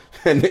well,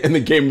 and the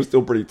game was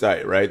still pretty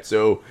tight, right?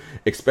 So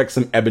expect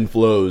some ebbs and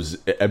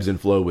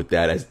flow with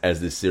that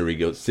as this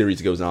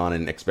series goes on,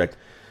 and expect,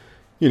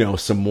 you know,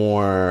 some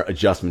more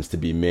adjustments to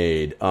be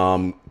made.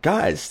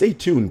 Guys, stay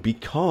tuned,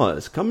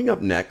 because coming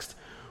up next,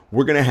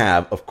 we're going to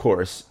have, of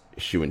course,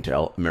 Shoe and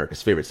Tell,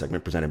 America's favorite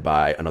segment, presented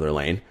by Another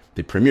Lane,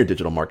 the premier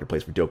digital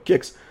marketplace for dope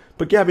kicks.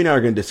 But Gabby and I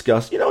are going to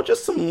discuss, you know,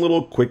 just some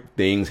little quick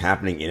things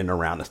happening in and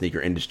around the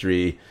sneaker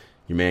industry.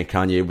 Your man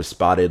Kanye was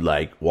spotted,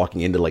 like,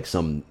 walking into, like,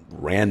 some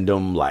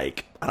random,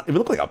 like, I don't even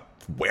look like a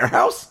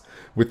warehouse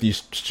with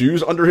these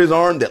shoes under his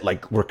arm that,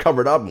 like, were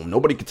covered up and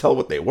nobody could tell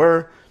what they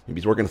were.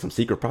 Maybe he's working on some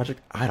secret project.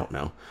 I don't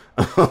know.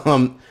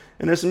 And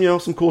there's some, you know,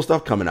 some cool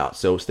stuff coming out.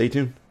 So stay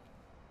tuned.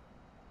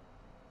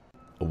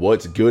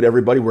 What's good,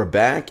 everybody? We're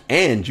back,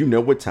 and you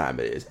know what time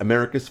it is.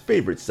 America's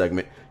favorite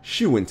segment,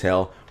 Shoe and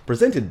Tell,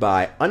 presented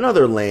by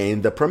Another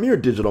Lane, the premier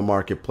digital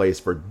marketplace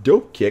for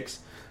dope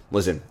kicks.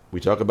 Listen, we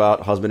talk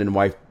about husband and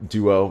wife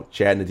duo,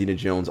 Chad and Adina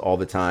Jones, all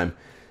the time.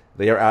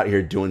 They are out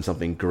here doing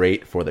something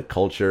great for the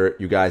culture.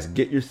 You guys,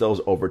 get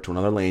yourselves over to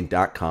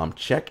anotherlane.com.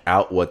 Check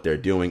out what they're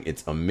doing.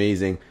 It's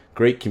amazing.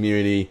 Great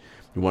community.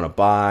 You want to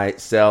buy,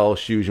 sell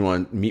shoes. You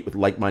want to meet with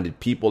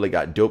like-minded people. They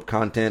got dope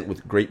content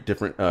with great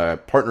different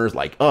partners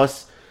like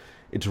us.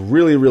 It's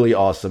really, really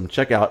awesome.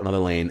 Check out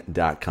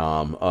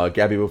anotherlane.com.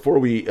 Gabby, before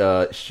we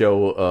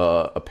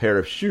show a pair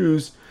of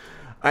shoes,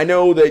 I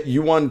know that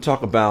you want to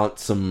talk about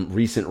some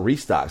recent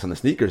restocks on the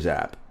Sneakers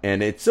app.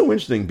 And it's so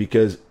interesting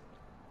because,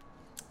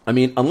 I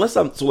mean, unless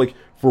I'm, so like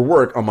for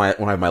work when I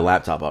have my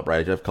laptop up,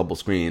 right, I have a couple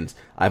screens,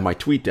 I have my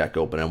TweetDeck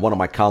open, and one of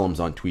my columns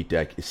on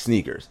TweetDeck is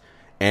sneakers.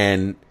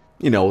 And,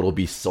 you know, it'll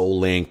be Soul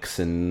Links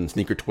and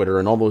Sneaker Twitter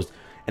and all those.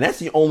 And that's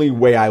the only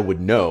way I would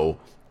know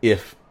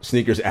if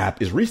Sneakers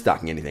app is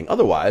restocking anything.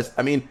 Otherwise,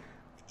 I mean,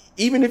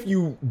 even if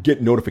you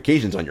get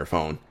notifications on your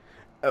phone,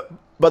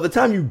 by the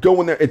time you go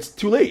in there, it's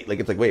too late. Like,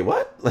 it's like, wait,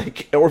 what?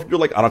 Like, or if you're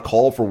like on a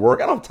call for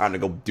work, I don't have time to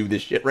go do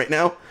this shit right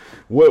now.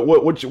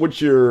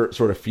 What's your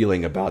sort of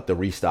feeling about the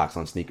restocks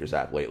on Sneakers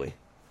app lately?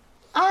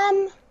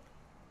 I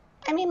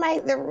mean,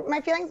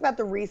 my feelings about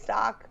the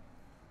restocks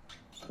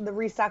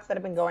that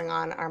have been going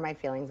on are my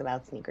feelings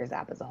about Sneakers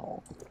app as a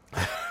whole.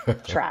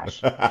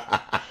 Trash.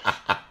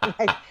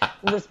 Like,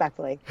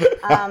 respectfully.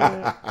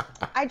 I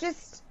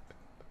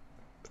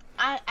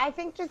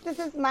think just this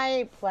is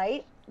my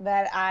plight,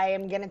 that I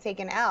am going to take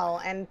an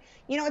L. And,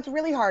 you know, it's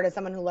really hard as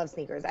someone who loves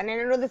sneakers. And I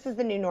know this is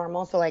the new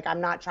normal, so, like, I'm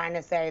not trying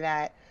to say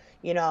that,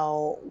 you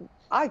know,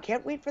 I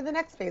can't wait for the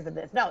next phase of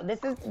this. No,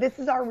 this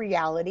is our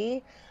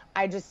reality.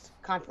 I just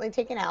constantly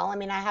take an L. I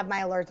mean, I have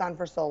my alerts on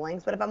for Soul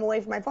Links, but if I'm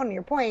away from my phone, to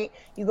your point,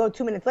 you go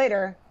 2 minutes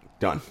later.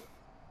 Done.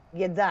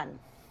 You're done.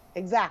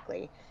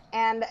 Exactly.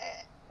 And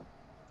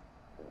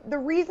the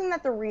reason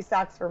that the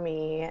restocks for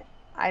me,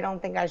 I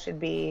don't think I should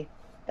be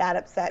that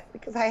upset,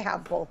 because I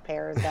have both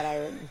pairs that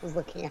I was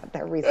looking at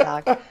that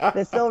restock,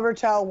 the Silver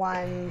Toe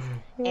ones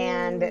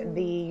and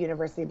the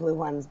University Blue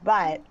ones.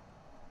 But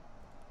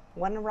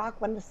one to rock,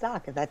 one to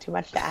stock. Is that too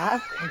much to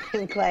ask? I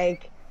think,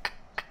 like,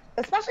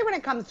 especially when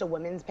it comes to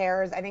women's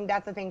pairs, I think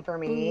that's the thing for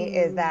me,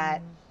 is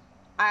that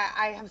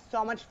I have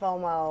so much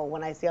FOMO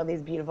when I see all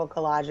these beautiful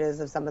collages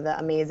of some of the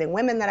amazing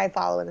women that I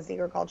follow in the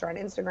sneaker culture on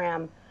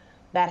Instagram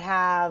that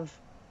have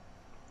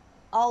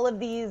all of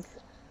these,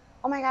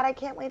 oh my God, I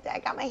can't wait. I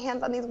got my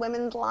hands on these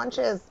women's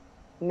launches.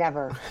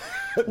 Never.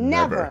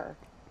 Never.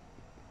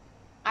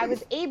 I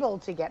was able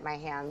to get my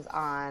hands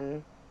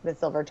on the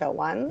Silver Toe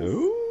ones.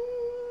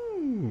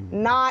 Ooh.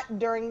 Not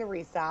during the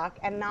restock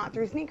and not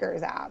through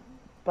Sneakers app,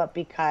 but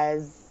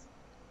because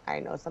I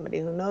know somebody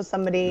who knows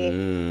somebody.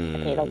 I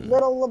paid a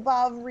little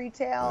above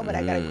retail, but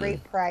I got a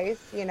great price,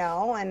 you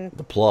know. And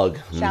the plug.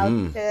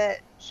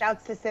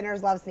 Shouts to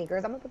Sinners Love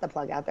Sneakers. I'm gonna put the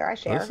plug out there. I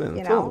share. Listen,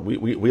 you know,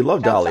 we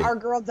love Shouts Dolly. to our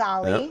girl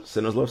Dolly. Yep.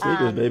 Sinners Love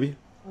Sneakers, baby.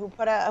 Who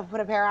put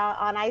a pair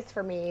on ice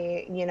for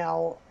me, you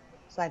know.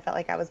 So I felt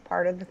like I was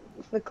part of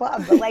the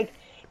club. But like,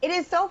 It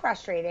is so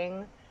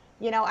frustrating.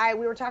 You know,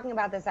 we were talking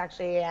about this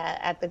actually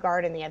at the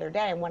Garden the other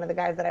day, and one of the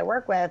guys that I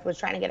work with was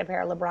trying to get a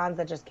pair of LeBrons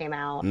that just came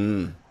out.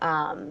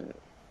 I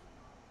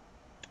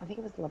think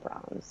it was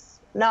LeBrons.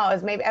 No,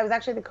 it was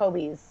actually the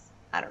Kobe's.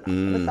 I don't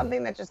know. It was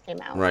something that just came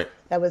out. Right.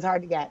 That was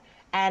hard to get.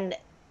 And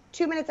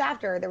 2 minutes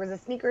after, there was a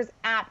sneakers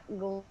app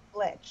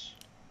glitch.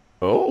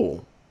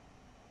 Oh.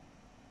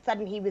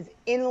 Sudden, he was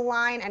in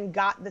line and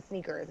got the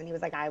sneakers, and he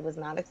was like, I was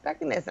not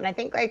expecting this. And I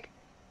think, like,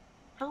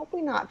 how have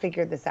we not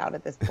figured this out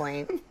at this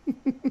point?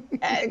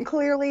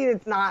 Clearly,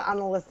 it's not on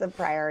the list of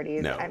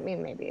priorities. No. I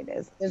mean, maybe it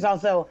is.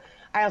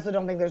 I also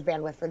don't think there's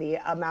bandwidth for the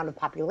amount of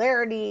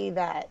popularity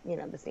that, you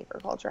know, the sneaker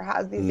culture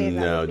has these days.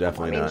 No,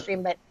 definitely not.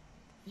 Mainstream, but,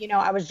 you know,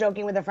 I was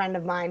joking with a friend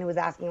of mine who was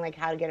asking, like,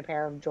 how to get a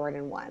pair of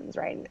Jordan 1s,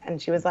 right?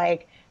 And she was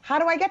like, how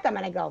do I get them?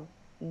 And I go,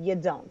 you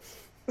don't.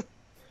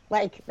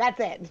 Like, that's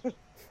it.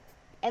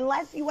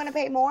 Unless you want to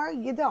pay more,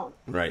 you don't.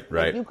 Right.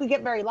 Like, you could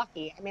get very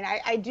lucky. I mean,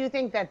 I do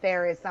think that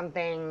there is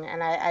something,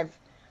 and I've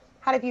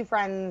had a few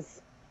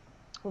friends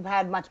who've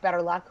had much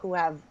better luck who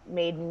have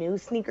made new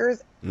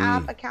sneakers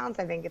app accounts.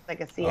 I think it's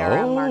like a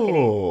CRM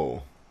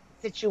marketing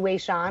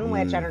situation,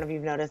 which I don't know if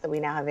you've noticed that we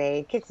now have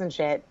a Kicks and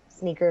Shit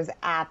sneakers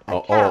app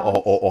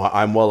account.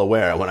 I'm well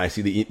aware. When I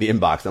see the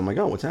inbox, I'm like,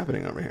 oh, what's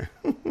happening over here?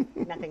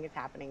 Nothing is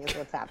happening is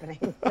what's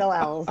happening. Still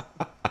L's.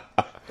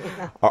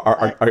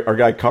 Our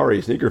guy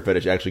Kari, Sneaker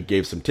Fetish, actually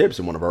gave some tips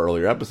in one of our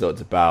earlier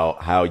episodes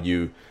about how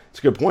it's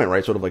a good point,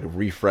 right? Sort of like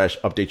refresh,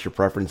 update your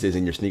preferences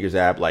in your sneakers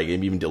app, like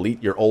maybe even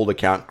delete your old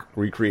account,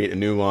 recreate a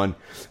new one.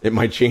 It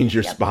might change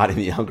your spot in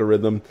the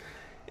algorithm.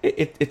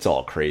 It's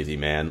all crazy,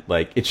 man.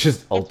 Like, it's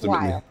just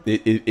ultimately,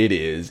 it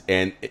is.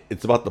 And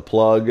it's about the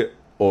plug,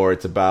 or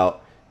it's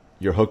about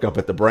your hookup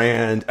at the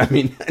brand. I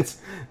mean, it's,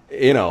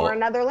 you know. Or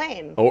another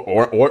lane.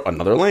 Or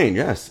another lane,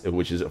 yes.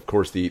 Which is, of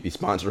course, the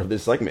sponsor of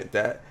this segment.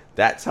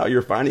 That's how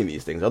you're finding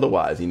these things.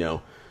 Otherwise, you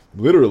know,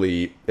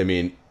 literally, I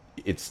mean,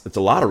 it's a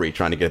lottery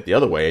trying to get it the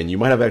other way, and you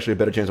might have actually a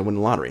better chance of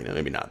winning the lottery. Now,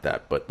 maybe not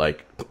that, but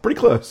like pretty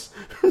close.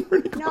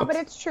 No, but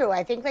it's true.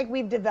 I think like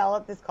we've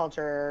developed this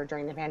culture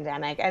during the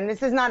pandemic, and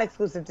this is not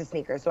exclusive to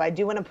sneakers. So I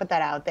do want to put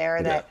that out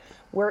there that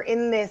we're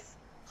in this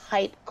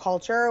hype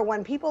culture.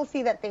 When people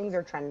see that things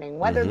are trending,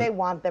 whether they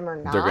want them or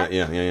not,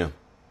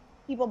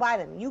 people buy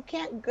them. You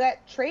can't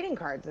get trading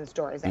cards in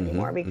stores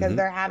anymore because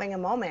they're having a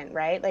moment,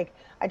 right? Like,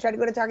 I tried to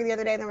go to Target the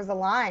other day and there was a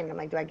line. I'm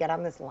like, do I get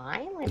on this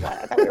line? Like, what?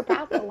 I thought we were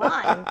past the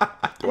line. And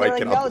they're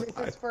like, no, this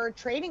is for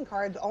trading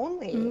cards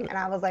only. And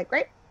I was like,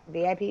 great,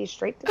 VIP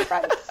straight to the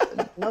front.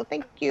 No,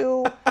 thank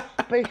you.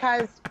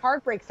 Because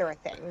card breaks are a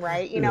thing,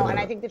 right? You know, and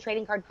I think the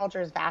trading card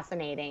culture is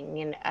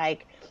fascinating. And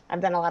like,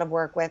 I've done a lot of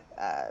work with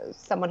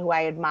someone who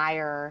I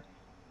admire,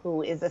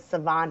 who is a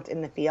savant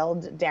in the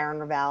field, Darren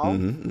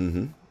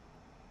Ravel.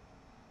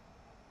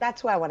 That's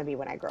who I want to be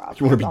when I grow up.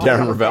 You want to be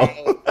Darren Ravel?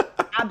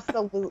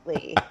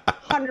 Absolutely.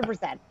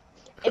 100%.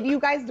 If you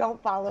guys don't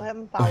follow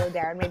him, follow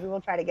Darren. Maybe we'll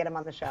try to get him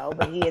on the show.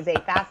 But he is a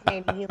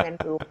fascinating human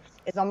who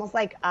is almost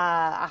like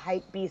a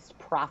hype beast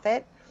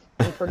prophet.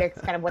 He predicts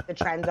kind of what the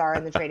trends are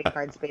in the trading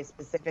card space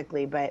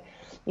specifically. But,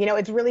 you know,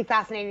 it's really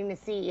fascinating to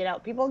see, you know,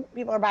 people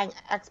are buying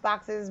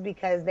Xboxes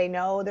because they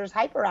know there's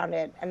hype around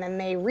it, and then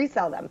they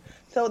resell them.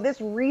 So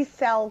this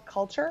resell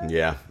culture.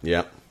 Yeah.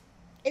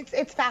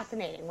 It's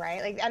fascinating, right?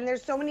 Like, and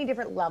there's so many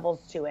different levels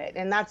to it,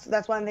 and that's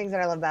one of the things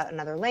that I love about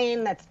Another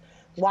Lane. That's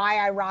why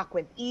I rock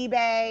with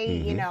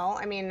eBay. You know,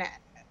 I mean,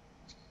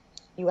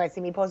 you guys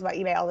see me post about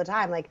eBay all the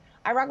time. Like,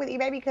 I rock with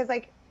eBay because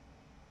like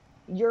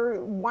you're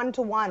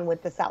 1-to-1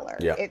 with the seller.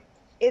 Yeah.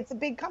 It's a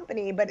big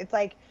company, but it's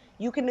like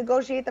you can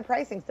negotiate the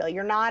pricing still.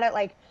 You're not at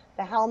like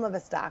the helm of a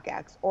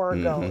StockX or a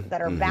GOAT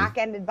that are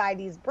back-ended by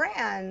these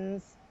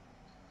brands.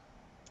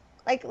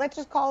 Like, let's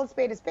just call a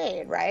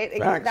spade, right?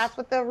 That's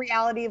what the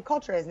reality of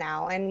culture is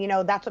now. And, you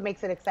know, that's what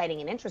makes it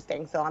exciting and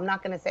interesting. So I'm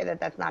not going to say that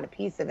that's not a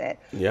piece of it.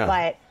 Yeah.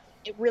 But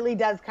it really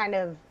does kind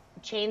of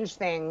change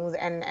things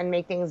and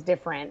make things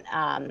different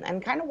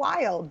and kind of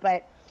wild.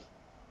 But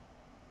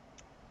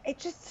it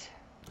just...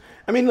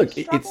 I mean, look,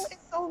 it's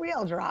so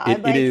real,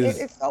 Gerard.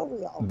 It's so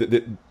real.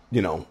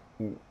 You know,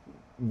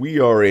 we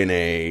are in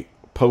a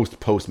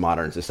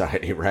postmodern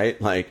society,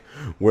 right? Like,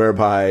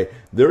 whereby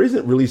there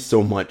isn't really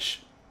so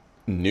much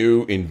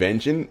new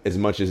invention as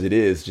much as it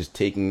is just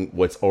taking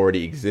what's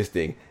already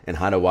existing and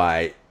how do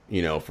I,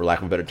 you know, for lack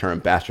of a better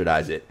term,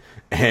 bastardize it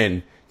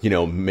and, you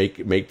know,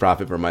 make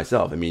profit for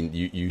myself. I mean,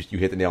 you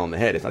hit the nail on the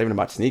head. It's not even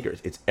about sneakers.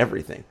 It's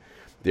everything.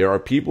 There are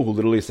people who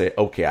literally say,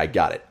 okay, I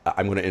got it.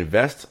 I'm going to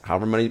invest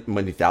however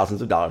many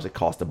thousands of dollars it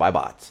costs to buy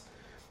bots.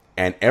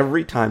 And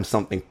every time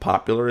something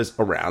popular is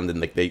around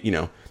and like they, you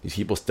know, these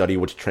people study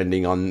what's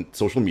trending on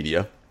social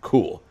media,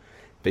 cool.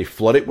 They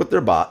flood it with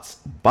their bots,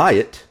 buy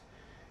it,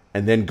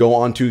 and then go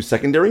on to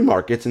secondary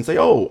markets and say,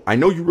 oh, I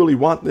know you really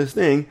want this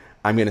thing.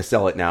 I'm going to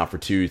sell it now for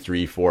 2,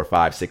 3, 4,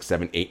 5, 6,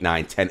 7, 8,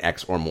 9,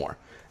 10x or more.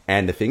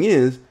 And the thing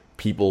is,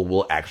 people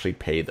will actually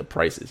pay the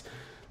prices.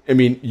 I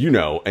mean,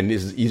 and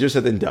this is easier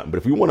said than done. But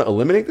if we want to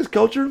eliminate this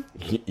culture,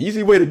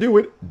 easy way to do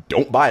it: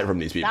 don't buy it from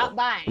these people. Stop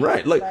buying.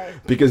 Right,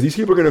 because these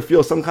people are going to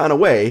feel some kind of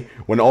way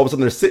when all of a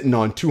sudden they're sitting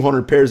on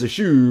 200 pairs of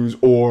shoes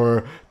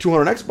or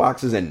 200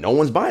 Xboxes and no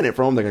one's buying it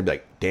from them. They're going to be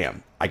like,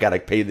 "Damn, I got to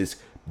pay this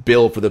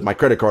bill for my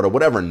credit card or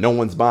whatever. And no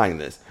one's buying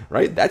this."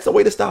 Right? That's the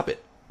way to stop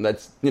it.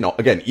 That's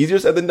again, easier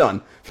said than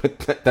done, but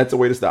that's a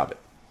way to stop it.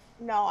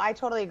 No, I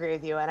totally agree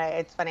with you. And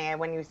it's funny,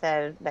 when you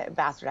said that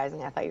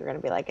bastardizing, I thought you were going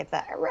to be like, it's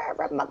a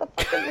motherfucking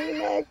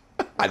remix.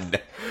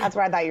 That's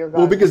where I thought you were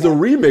going. Well, because the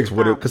remix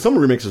would, because some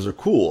remixes are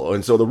cool,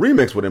 and so the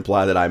remix would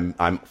imply that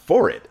I'm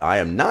for it. I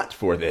am not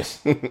for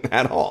this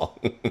at all.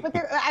 But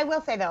I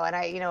will say though, and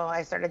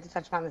I started to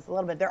touch upon this a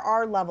little bit. There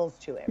are levels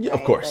to it. Yeah,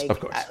 right? of course.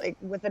 Like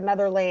with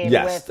Another Lane.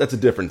 Yes, that's a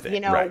different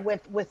thing. Right.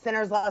 with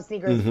Sinners Love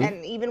Sneakers,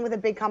 and even with a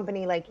big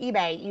company like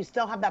eBay, you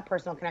still have that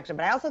personal connection.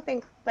 But I also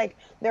think like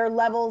there are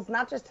levels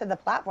not just to the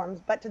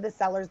platforms, but to the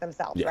sellers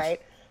themselves, yes.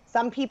 right?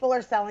 Some people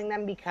are selling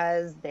them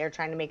because they're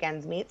trying to make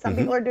ends meet. Some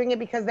people are doing it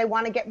because they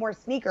want to get more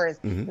sneakers,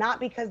 not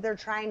because they're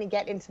trying to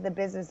get into the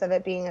business of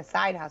it being a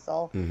side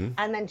hustle.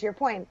 And then to your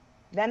point,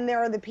 then there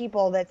are the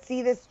people that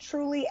see this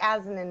truly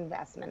as an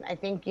investment. I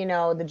think,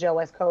 the Joe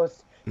West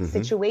Coast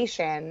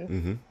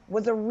situation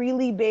was a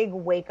really big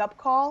wake-up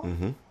call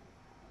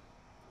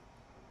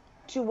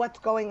to what's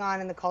going on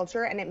in the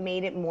culture, and it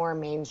made it more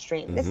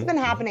mainstream. This has been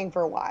happening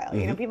for a while.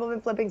 People have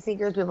been flipping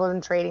sneakers, people have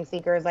been trading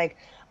sneakers. Like,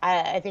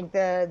 I think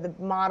the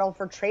model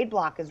for Trade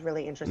Block is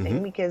really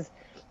interesting because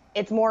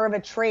it's more of a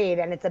trade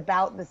and it's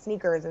about the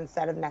sneakers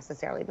instead of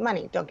necessarily the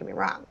money. Don't get me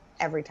wrong.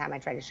 Every time I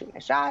try to shoot my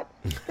shot,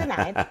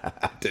 denied.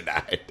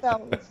 Denied.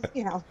 So,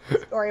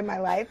 story of my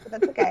life, but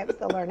that's okay. I'm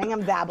still learning.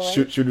 I'm dabbling.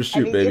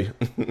 Shoot, baby.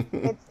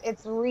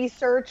 It's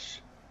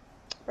research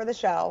for the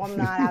show. I'm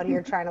not out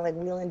here trying to like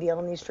wheel and deal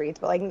in these streets,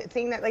 but like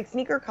seeing that like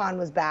SneakerCon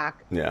was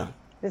back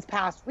this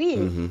past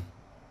week,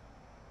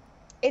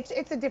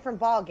 it's a different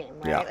ball game,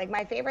 right? Yeah. Like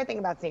my favorite thing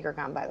about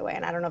SneakerCon, by the way,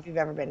 and I don't know if you've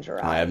ever been,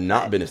 Gerard. I have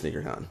not been to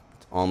SneakerCon.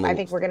 I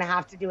think we're gonna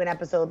have to do an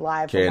episode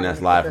live.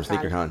 KNS live from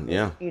SneakerCon, in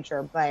the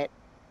future, but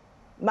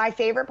my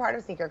favorite part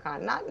of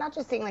SneakerCon, not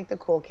just seeing like the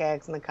cool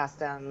kicks and the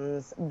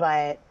customs,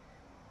 but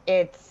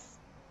it's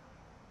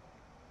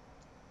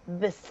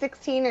the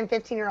 16 and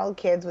 15-year-old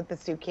kids with the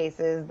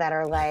suitcases that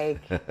are like,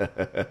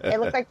 it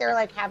looks like they're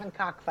like having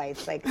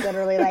cockfights, like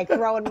literally like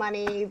throwing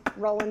money,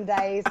 rolling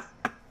dice.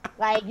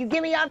 Like, you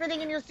give me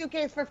everything in your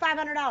suitcase for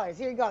 $500.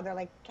 Here you go. They're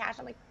like, cash.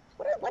 I'm like,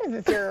 what is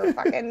this, your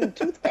fucking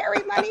tooth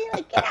fairy money?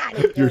 Like, get out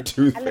of here. Your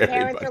tooth and the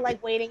parents are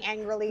like waiting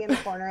angrily in the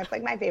corner. It's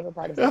like my favorite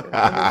part of it. It's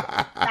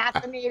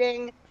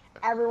fascinating.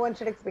 Everyone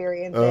should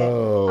experience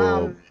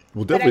it.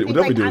 We'll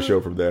definitely do a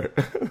show from there.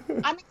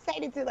 I'm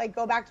excited to like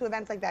go back to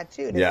events like that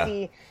too, to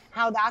see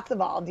how that's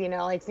evolved.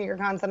 Like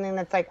SneakerCon, something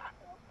that's like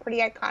pretty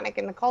iconic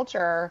in the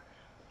culture.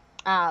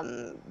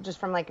 Just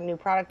from like new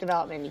product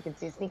development, you can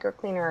see sneaker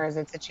cleaners.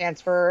 It's a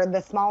chance for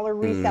the smaller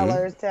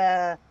resellers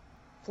to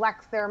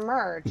flex their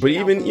merch. But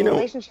even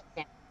relationship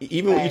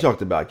even what you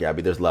talked about,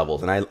 Gabby, there's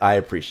levels, and I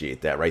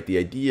appreciate that, right? The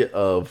idea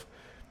of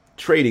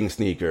trading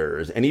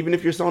sneakers, and even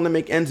if you're selling to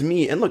make ends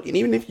meet, and look, and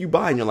even if you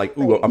buy and you're like,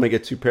 ooh, I'm gonna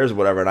get 2 pairs or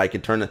whatever, and I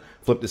can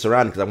flip this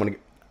around because I want to.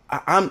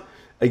 I'm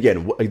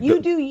again. You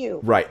do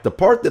you. Right. The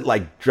part that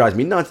like drives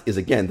me nuts is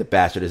again the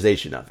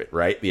bastardization of it,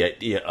 right? The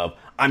idea of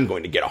I'm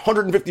going to get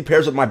 150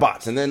 pairs of my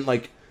bots, and then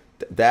like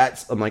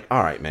that's I'm like,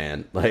 all right,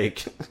 man,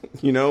 like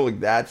like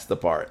that's the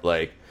part.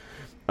 Like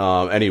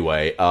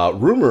anyway,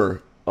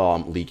 rumor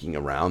leaking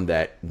around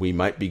that we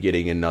might be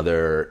getting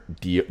another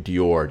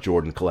Dior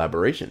Jordan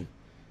collaboration.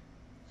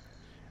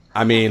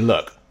 I mean,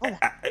 look,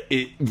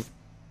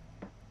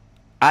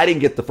 I didn't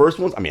get the first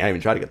ones. I mean, I didn't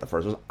even try to get the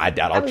first ones. I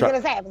doubt I'll try. I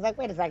was gonna say, I was like,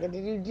 wait a second,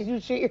 did you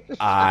shoot your shot?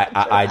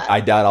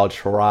 I doubt I'll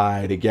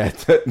try to get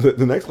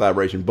the next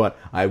collaboration, but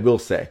I will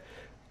say,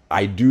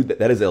 I do.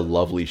 That is a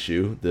lovely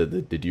shoe. The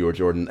Dior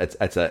Jordan. The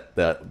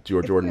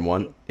Dior Jordan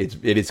 1.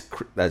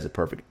 That's a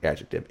perfect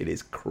adjective. It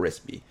is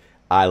crispy.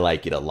 I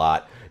like it a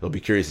lot. I'll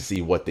be curious to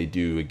see what they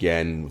do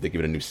again. Will they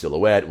give it a new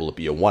silhouette? Will it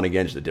be a 1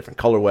 again, just a different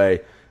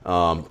colorway?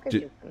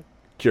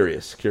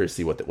 Curious to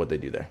see what they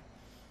do there.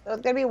 So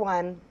it's gonna be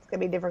 1. It's gonna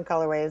be different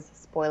colorways.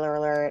 Spoiler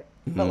alert.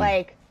 But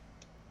like,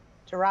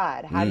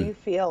 Gerard, how do you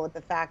feel with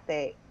the fact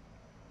that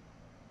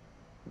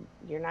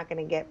you're not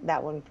gonna get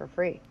that one for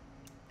free?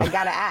 I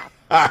gotta ask.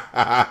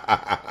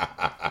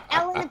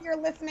 Ellen, if you're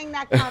listening,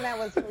 that comment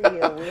was for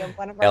you. We have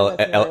one of our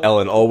listeners.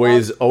 Ellen,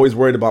 always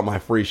worried about my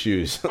free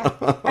shoes.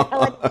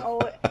 Ellen,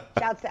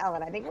 shouts to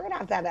Ellen. I think we're gonna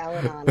have to have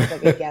Ellen on as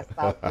like a guest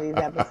spot for these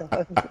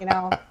episodes.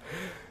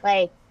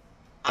 Like.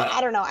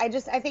 I don't know. I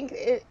think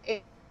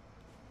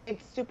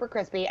it's super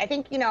crispy. I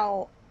think,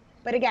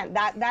 but again,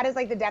 that is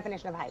like the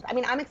definition of hype. I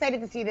mean, I'm excited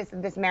to see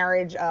this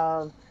marriage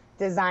of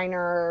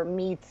designer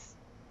meets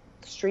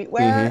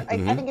streetwear.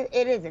 I think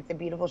it is. It's a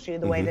beautiful shoe.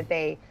 The way that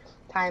they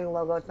tie in the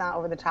logo, it's not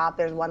over the top.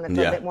 There's one that's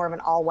a bit more of an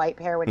all white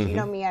pair, which you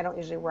know me, I don't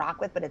usually rock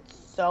with, but it's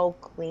so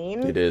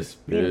clean. It is.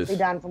 Beautifully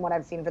done from what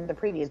I've seen from the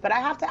previews. But I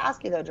have to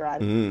ask you though,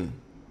 Gerard,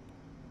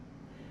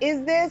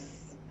 is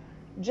this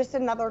just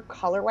another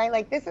colorway.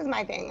 Like, this is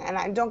my thing,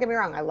 and don't get me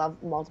wrong, I love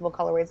multiple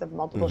colorways of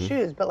multiple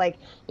shoes, but like,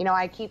 you know,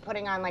 I keep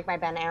putting on like my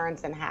Ben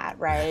Aronson hat,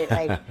 right?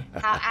 Like,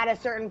 at a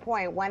certain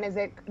point, when is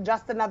it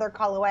just another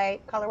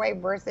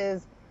colorway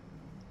versus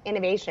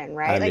innovation,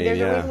 right? Like, there's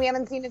a reason we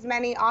haven't seen as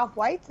many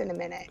off-whites in a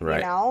minute, you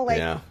know?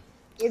 Like,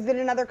 is it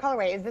another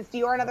colorway? Is this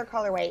Dior another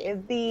colorway?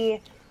 Is the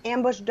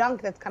Ambush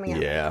Dunk that's coming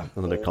out? Yeah,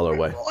 another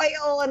colorway.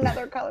 Royal,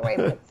 another colorway,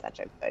 but it's such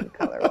a good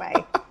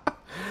colorway.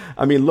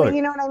 I mean, look.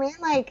 You know what I mean?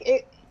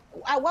 Like,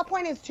 at what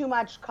point is too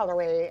much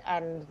colorway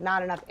and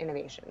not enough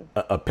innovation?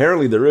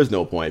 Apparently, there is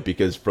no point,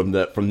 because from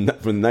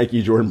the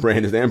Nike Jordan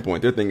brand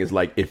standpoint, their thing is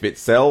like, if it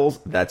sells,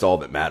 that's all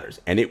that matters,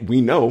 and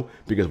we know,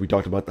 because we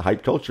talked about the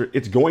hype culture,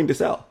 it's going to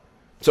sell.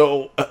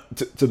 So,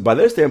 by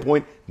their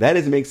standpoint,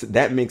 that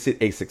makes it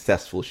a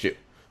successful shoe,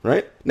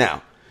 right?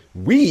 Now,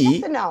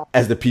 we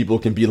as the people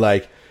can be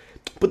like,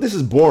 but this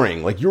is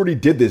boring. Like, you already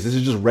did this. This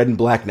is just red and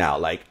black now.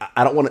 Like,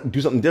 I don't want to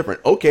do something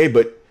different. Okay,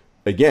 but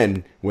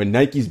again, when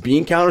Nike's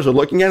bean counters are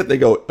looking at it, they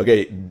go,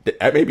 okay,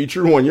 that may be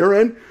true on your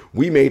end.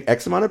 We made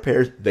X amount of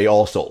pairs. They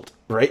all sold,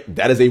 right?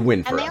 That is a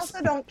win for us. And they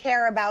also don't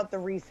care about the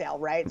resale,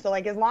 right? So,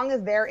 like, as long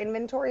as their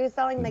inventory is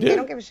selling, like, they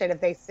don't give a shit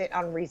if they sit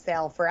on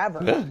resale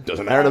forever. Yeah,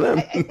 doesn't matter to them.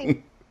 I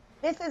think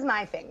this is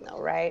my thing, though,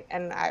 right?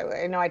 And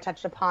I know I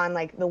touched upon,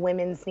 like, the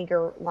women's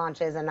sneaker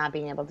launches and not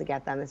being able to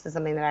get them. This is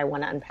something that I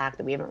want to unpack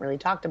that we haven't really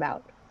talked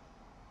about.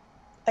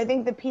 I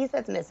think the piece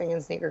that's missing in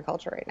sneaker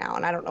culture right now,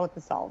 and I don't know what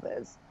the solve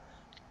is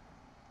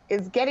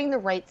getting the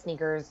right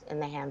sneakers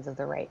in the hands of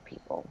the right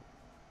people.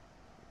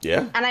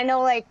 Yeah. And I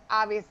know, like,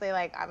 obviously,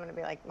 like, I'm going to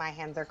be like, my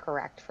hands are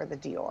correct for the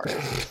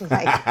Dior's.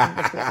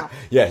 Like, no.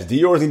 Yes,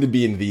 Dior's need to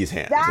be in these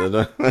hands.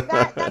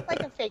 That's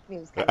like a fake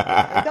news thing.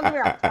 Like, don't get me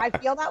wrong. I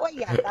feel that way.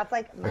 Yes, that's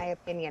like my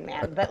opinion,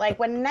 man. But like,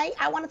 when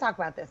I want to talk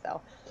about this,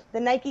 though. The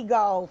Nike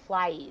Go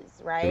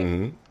Flyees, right?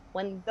 Mm-hmm.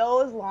 When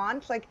those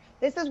launch, like,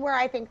 this is where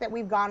I think that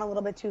we've gone a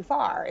little bit too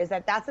far, is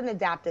that's an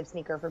adaptive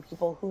sneaker for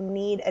people who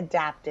need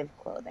adaptive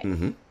clothing.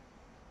 Mm-hmm.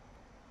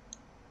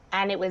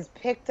 And it was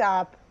picked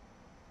up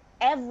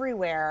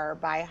everywhere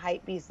by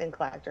hype beasts and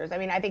collectors. I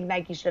mean, I think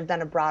Nike should have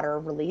done a broader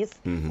release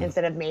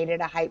instead of made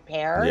it a hype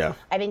pair. Yeah.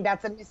 I think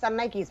that's a miss on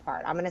Nike's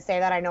part. I'm going to say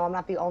that. I know I'm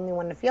not the only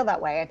one to feel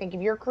that way. I think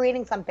if you're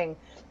creating something,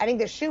 I think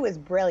the shoe is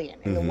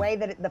brilliant in the way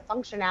that the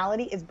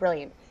functionality is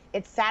brilliant.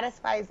 It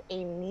satisfies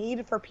a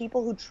need for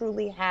people who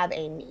truly have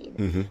a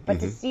need. But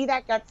to see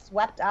that get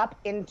swept up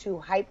into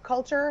hype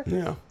culture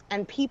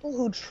and people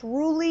who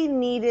truly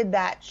needed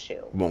that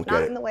shoe,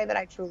 not in the way that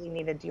I truly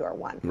needed Dior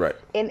one. Right.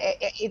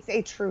 It's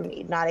a true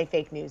need, not a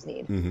fake news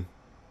need. To me,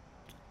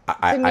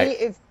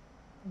 it's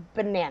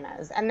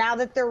bananas. And now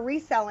that they're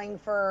reselling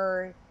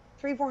for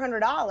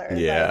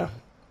 $300-$400, like,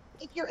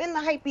 if you're in the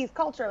hypebeast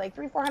culture, like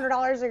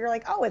 $300-$400, you're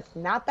like, oh, it's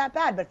not that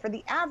bad. But for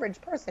the average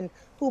person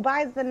who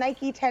buys the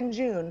Nike 10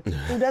 June,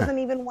 who doesn't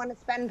even want to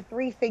spend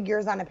 3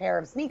 figures on a pair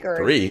of sneakers.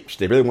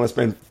 They really want to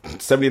spend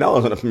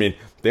 $70 on it. I mean,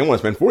 they want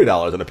to spend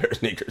 $40 on a pair of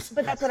sneakers.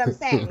 But that's what I'm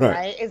saying,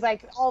 right? Is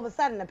like all of a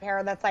sudden a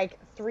pair that's like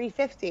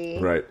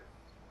 $350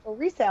 for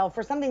resale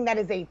for something that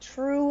is a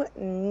true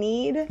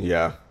need.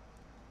 Yeah.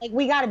 Like,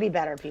 we got to be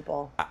better,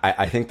 people.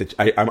 I think that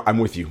I'm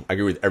with you. I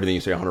agree with everything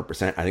you say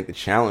 100%. I think the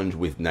challenge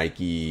with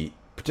Nike,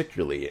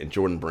 particularly and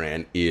Jordan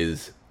Brand,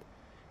 is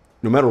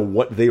no matter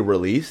what they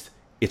released,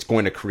 it's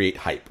going to create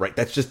hype, right?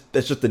 That's just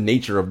the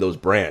nature of those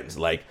brands.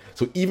 Like,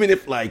 so even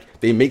if like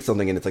they make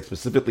something and it's like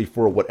specifically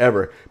for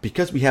whatever,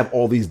 because we have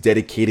all these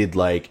dedicated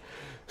like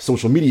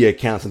social media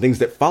accounts and things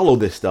that follow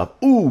this stuff.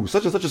 Ooh,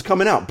 such and such is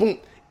coming out. Boom,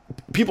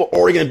 people are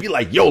already gonna be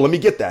like, yo, let me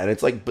get that. And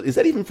it's like, but is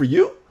that even for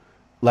you?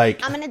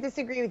 Like, I'm gonna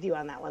disagree with you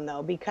on that one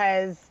though,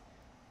 because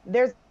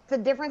there's a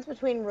difference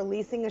between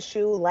releasing a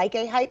shoe like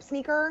a hype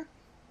sneaker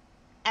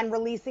and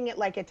releasing it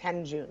like a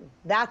 10 June.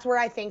 That's where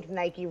I think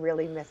Nike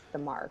really missed the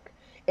mark.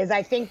 Is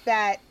I think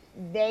that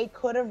they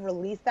could have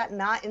released that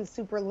not in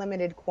super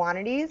limited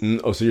quantities.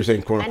 So you're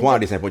saying from a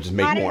quantity standpoint, just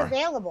make more.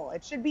 Available.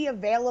 It should be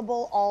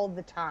available all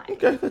the time.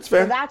 Okay, that's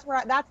fair. So that's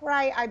where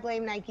I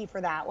blame Nike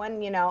for that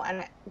one, you know,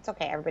 and it's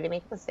okay. Everybody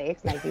makes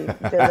mistakes. Nike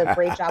does a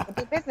great job with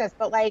their business,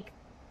 but like,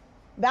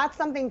 that's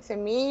something to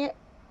me,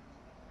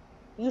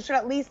 you should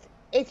at least,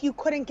 if you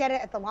couldn't get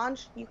it at the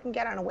launch, you can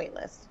get on a wait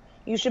list.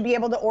 You should be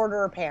able to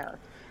order a pair.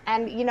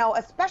 And, you know,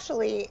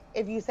 especially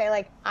if you say,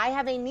 like, I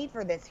have a need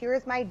for this. Here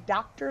is my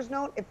doctor's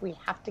note if we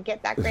have to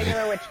get that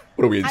granular, which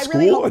what are we in I school?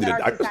 really hope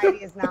that our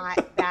society is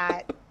not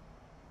that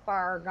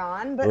far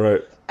gone.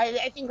 But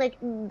I think, like,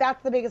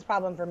 that's the biggest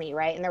problem for me,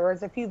 right? And there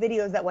was a few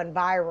videos that went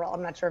viral,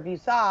 I'm not sure if you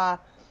saw,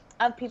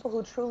 of people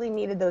who truly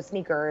needed those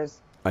sneakers.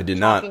 I did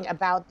not. Talking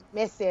about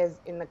misses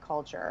in the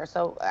culture.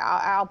 So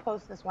I'll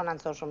post this one on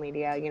social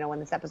media, you know, when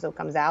this episode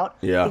comes out.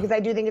 Yeah. Because I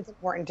do think it's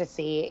important to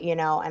see, you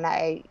know, and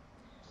I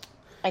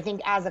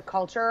think as a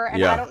culture,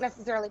 and I don't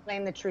necessarily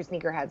blame the true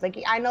sneakerheads.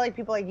 Like, I know, like,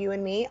 people like you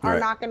and me are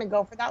not going to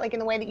go for that, like in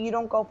the way that you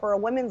don't go for a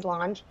women's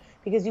launch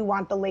because you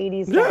want the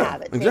ladies to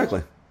have it.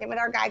 Exactly. Same with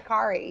our guy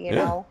Kari, you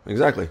know.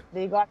 Exactly.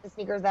 They go after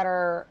sneakers that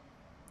are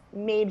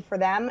made for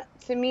them.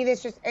 To me,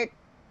 this just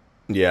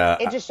Yeah.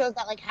 It just shows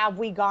that, like, have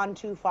we gone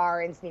too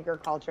far in sneaker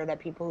culture that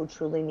people who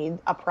truly need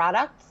a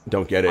product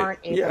don't get it. aren't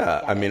able Yeah,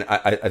 to get I mean,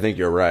 it. I think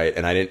you're right,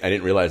 and I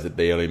didn't realize that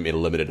they only made a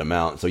limited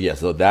amount. So yeah,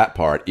 so that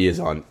part is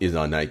on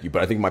Nike.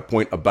 But I think my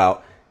point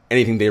about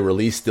anything they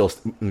release still,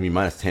 I mean,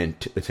 minus 10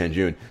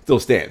 June still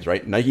stands,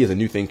 right? Nike has a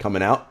new thing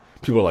coming out.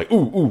 People are like,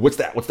 ooh, what's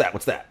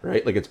that,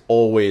 right? Like, it's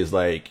always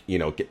like, you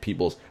know, get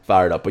people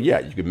fired up. But yeah,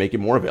 you could make it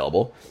more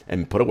available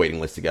and put a waiting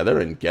list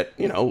together and get,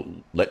 you know,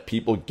 let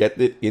people get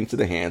it into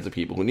the hands of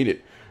people who need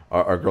it.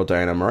 Our girl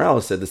Diana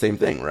Morales said the same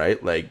thing,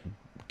 right? Like,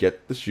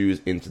 get the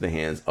shoes into the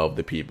hands of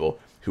the people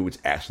who it's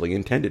actually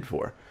intended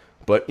for.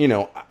 But, you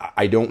know,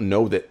 I don't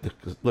know that,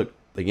 look,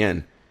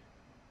 again,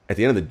 at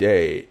the end of the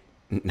day,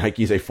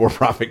 Nike's a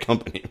for-profit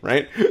company,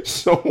 right?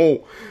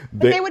 So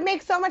they would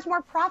make so much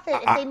more profit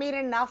if they made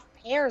enough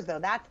pairs, though.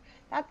 That's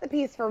the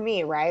piece for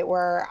me, right?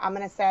 Where I'm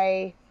going to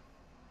say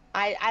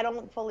I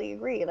don't fully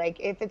agree. Like,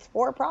 if it's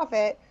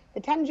for-profit, the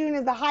 10 June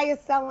is the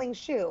highest selling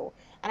shoe.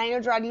 And I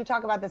know, Gerard, you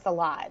talk about this a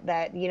lot,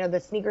 that, you know,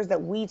 the sneakers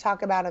that we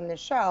talk about on this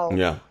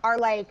show are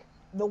like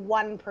the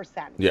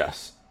 1%.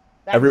 Yes.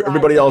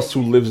 Everybody else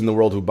who lives in the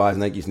world who buys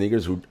Nike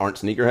sneakers, who aren't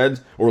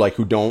sneakerheads, or like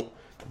who don't,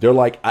 they're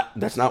like,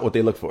 that's not what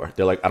they look for.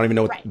 They're like, I don't even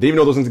know, they even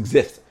know those things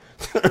exist.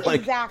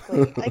 Like,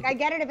 exactly. Like, I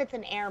get it if it's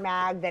an Air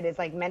Mag that is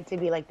like meant to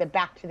be like the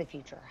Back to the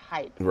Future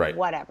hype, right?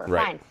 Whatever,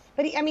 fine.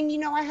 But I mean, you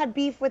know, I had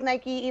beef with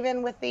Nike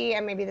even with the,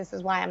 and maybe this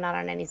is why I'm not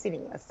on any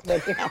seating list,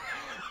 but you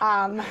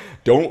know,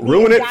 don't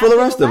ruin it for the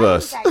rest of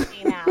us. That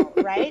came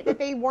out, right? That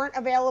they weren't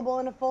available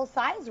in a full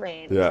size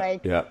range.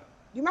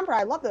 You remember,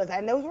 I love those.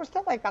 And those were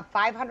still like a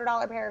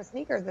 $500 pair of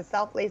sneakers, the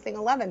self-lacing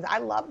 11s. I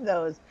loved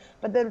those.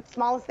 But the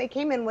smallest they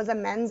came in was a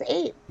men's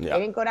 8. Yeah.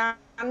 They didn't go down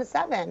to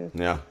 7.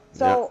 Yeah.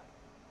 So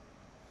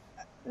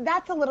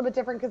that's a little bit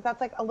different because that's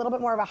like a little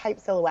bit more of a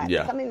hype silhouette.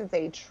 Yeah. Something that's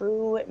a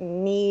true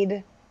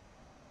need.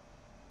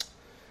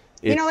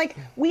 You know, like,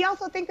 we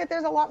also think that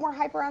there's a lot more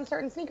hype around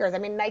certain sneakers. I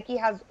mean, Nike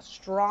has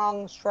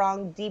strong,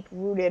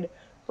 deep-rooted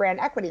brand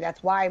equity.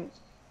 That's why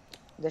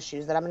the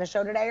shoes that I'm going to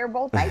show today are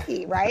both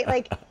Nike, right?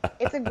 Like,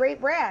 it's a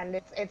great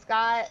brand.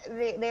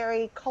 They're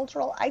a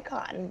cultural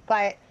icon,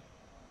 but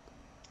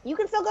you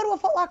can still go to a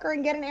Foot Locker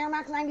and get an Air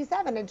Max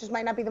 97. It just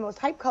might not be the most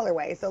hype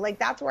colorway. So, like,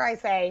 that's where I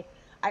say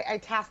I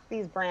task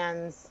these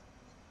brands.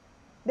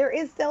 There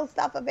is still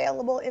stuff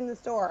available in the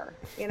store,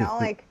 you know,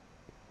 like,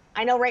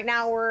 I know right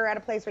now we're at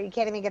a place where you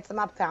can't even get some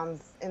Uptowns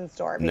in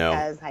store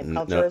because hype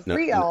culture is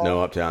real.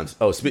 No Uptowns.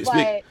 Oh,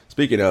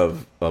 speaking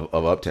of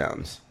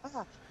Uptowns,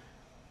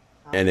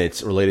 and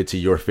it's related to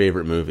your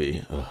favorite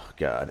movie. Oh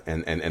God,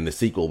 and the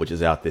sequel, which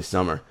is out this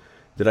summer.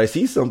 Did I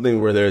see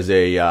something where there's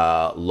a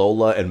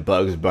Lola and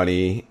Bugs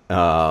Bunny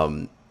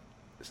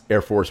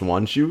Air Force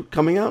One shoe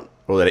coming out,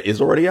 or that it is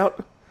already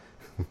out?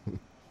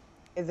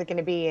 Is it going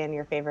to be in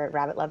your favorite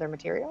rabbit leather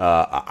material?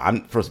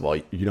 I'm first of all,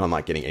 you know, I'm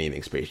not getting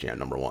anything Space Jam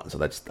 #1, so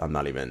that's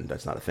not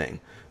a thing.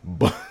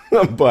 But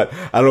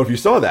I don't know if you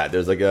saw that.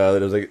 There's like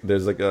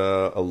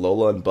a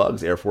Lola and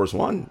Bugs Air Force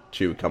One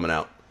shoe coming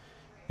out.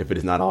 If it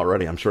is not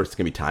already, I'm sure it's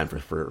gonna be time for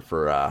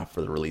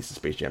the release of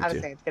Space Jam 2. I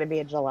would say it's gonna be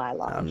a July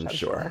launch.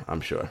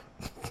 I'm sure.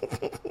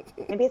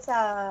 Maybe it's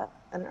an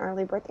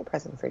early birthday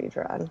present for you,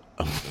 Gerard.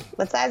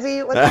 What size are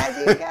you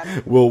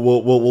again?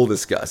 We'll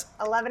discuss.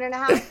 11 and a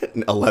half?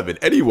 11.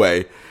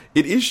 Anyway,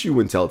 it is shoe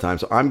and tell time,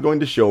 so I'm going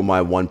to show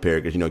my one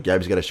pair because, you know,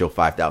 Gabby's got to show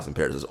 5,000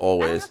 pairs as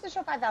always. I don't have to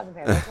show 5,000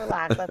 pairs. Let's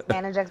relax. Let's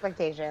manage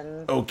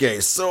expectations. Okay,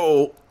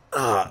 so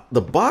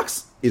the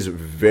box is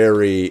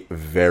very,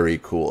 very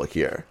cool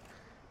here.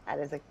 That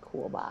is a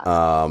cool box.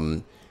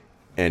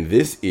 And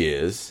this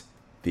is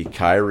the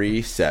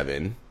Kyrie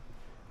 7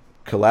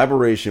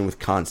 collaboration with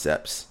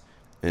Concepts,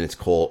 and it's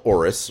called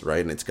Oris,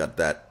 right? And it's got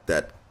that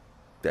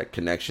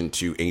connection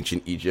to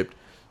ancient Egypt.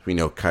 We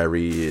know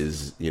Kyrie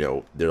is, you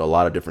know, there are a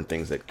lot of different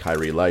things that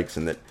Kyrie likes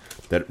and that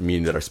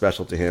are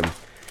special to him.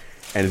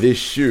 And this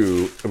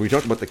shoe, and we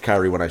talked about the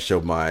Kyrie when I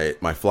showed my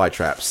fly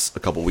traps a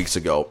couple weeks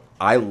ago.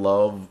 I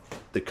love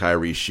the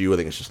Kyrie shoe. I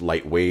think it's just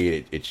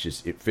lightweight. It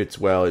fits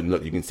well. And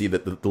look, you can see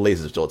that the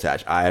laces are still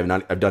attached.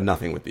 I've done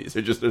nothing with these.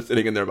 They're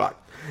sitting in their box.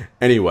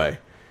 Anyway,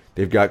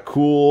 they've got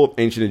cool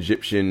ancient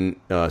Egyptian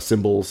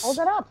symbols. Hold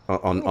it up.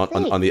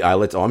 On the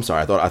eyelets. Oh, I'm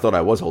sorry. I thought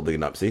I was holding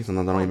it up. See,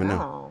 sometimes I don't even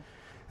know.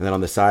 And then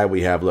on the side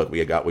we've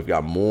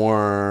got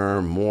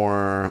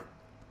more.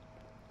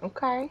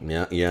 Okay.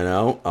 Yeah, you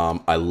know,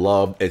 I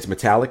love, it's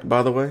metallic,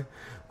 by the way.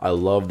 I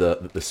love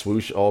the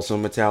swoosh, also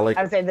metallic.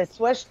 I would say the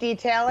swoosh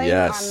detailing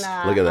yes.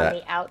 on Look at that.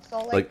 the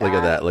outsole Look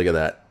at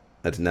that.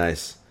 That's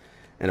nice.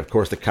 And of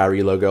course the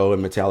Kyrie logo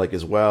in metallic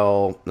as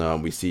well.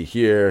 We see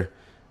here.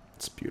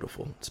 It's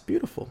beautiful.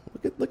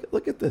 Look at this.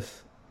 Look at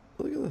this.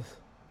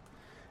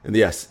 And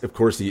yes, of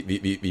course the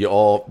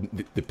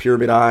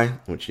pyramid eye,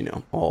 which, you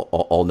know,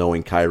 all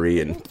knowing Kyrie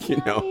and, you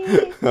know,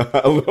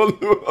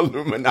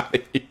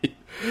 Illuminati.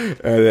 And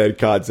then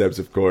Concepts,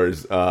 of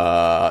course,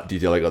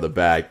 detailing on the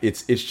back.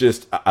 It's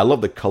just, I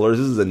love the colors.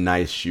 This is a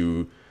nice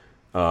shoe,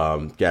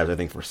 Gabs, I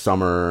think for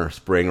summer,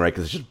 spring, right?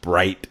 Because it's just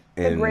bright.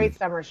 And, a great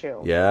summer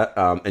shoe.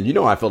 Yeah. And you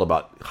know how I felt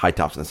about high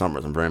tops in the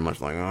summers. I'm very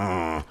much like,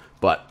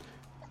 but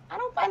I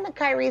don't don't find the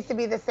Kyries to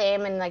be the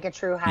same in like a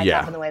true high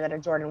top in the way that a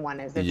Jordan 1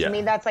 is. To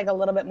me, that's like a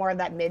little bit more of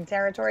that mid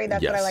territory.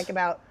 That's what I like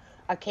about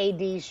a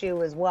KD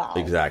shoe as well.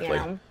 Exactly. You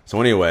know?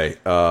 So anyway,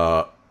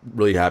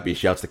 really happy.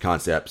 Shouts to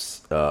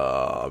Concepts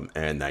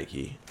and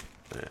Nike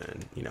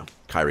and,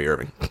 Kyrie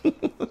Irving.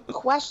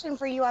 Question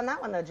for you on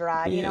that one, though,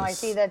 Gerard. Yes. I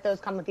see that those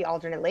come with the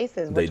alternate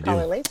laces. They Which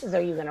color do. laces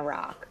are you going to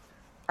rock?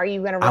 Are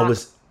you going to rock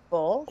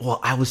both? Well,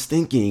 I was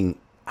thinking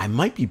I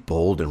might be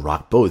bold and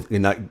rock both.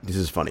 And this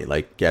is funny.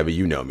 Like, Gabby,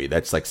 you know me.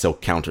 That's like so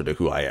counter to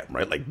who I am,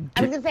 right? Like,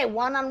 I was going to say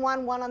one on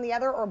one, one on the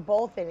other, or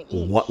both in each.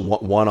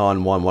 one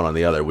on one, one on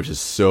the other, which is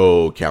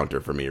so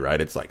counter for me, right?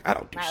 It's like, I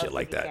don't do shit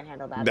like that. Can't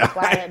handle that. That's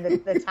why I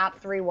had the top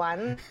 3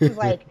 ones.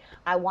 Like,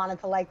 I wanted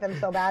to like them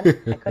so bad.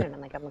 I couldn't.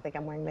 I'm like, I don't think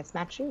I'm wearing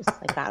mismatched shoes.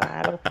 Like,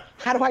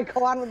 how do I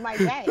go on with my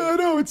day? I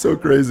know, it's so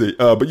crazy.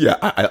 But yeah,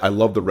 I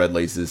love the red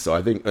laces. So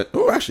I think,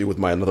 actually, with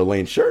my Another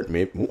Lane shirt,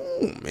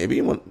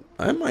 maybe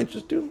I might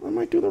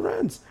do the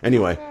reds.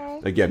 Anyway,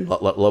 again,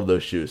 love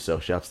those shoes. So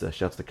shouts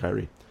to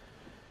Kyrie.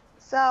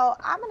 So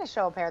I'm going to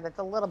show a pair that's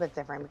a little bit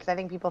different because I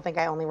think people think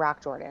I only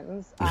rock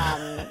Jordans.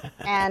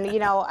 And,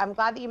 I'm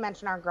glad that you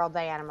mentioned our girl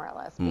Diana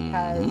Morales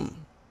because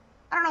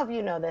I don't know if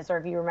you know this or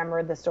if you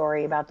remember the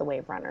story about the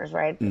Wave Runners,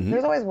 right?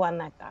 There's always one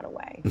that got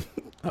away.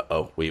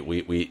 Uh-oh.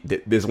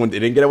 This one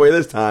didn't get away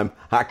this time.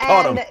 I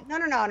caught him.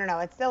 No.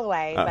 It's still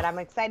away, but I'm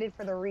excited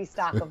for the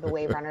restock of the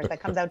Wave Runners that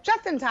comes out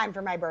just in time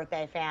for my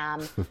birthday,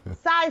 fam.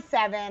 Size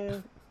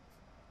 7,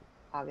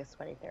 August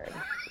 23rd.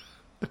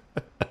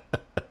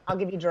 I'll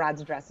give you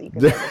Gerard's address so you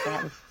can send it to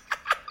him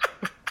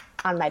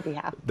on my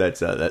behalf.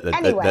 That's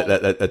Anyway,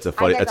 that's a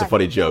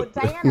funny joke.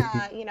 So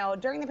Diana,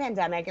 during the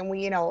pandemic, and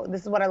we,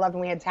 this is what I loved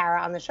when we had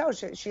Tara on the show.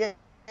 She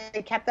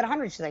kept it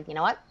 100. She's like, you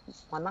know what?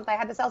 1 month I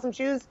had to sell some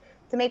shoes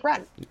to make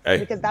rent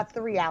because that's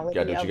the reality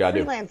of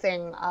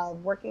freelancing,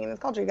 of working in this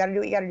culture. You got to do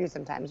what you got to do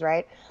sometimes,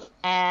 right?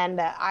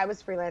 And I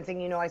was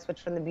freelancing. I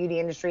switched from the beauty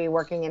industry,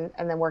 and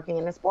then working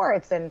in the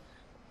sports, and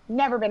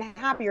never been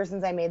happier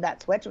since I made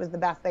that switch. It was the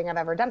best thing I've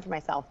ever done for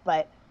myself.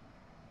 But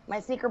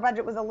my sneaker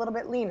budget was a little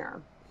bit leaner.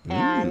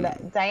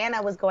 And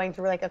Diana was going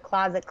through like a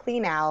closet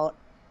clean out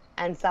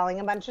and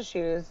selling a bunch of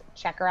shoes.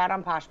 Check her out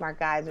on Poshmark,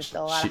 guys. There's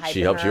still a lot of hype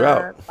in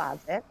her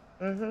closet.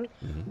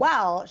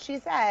 Well, she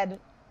said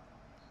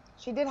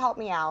she did help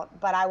me out,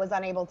 but I was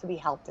unable to be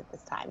helped at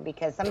this time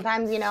because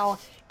sometimes,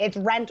 it's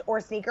rent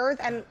or sneakers.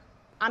 And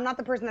I'm not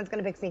the person that's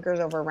going to pick sneakers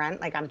over rent.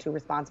 Like, I'm too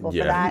responsible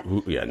for that.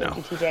 No. Thank you,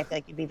 TJ. I feel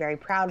like you'd be very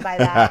proud by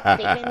that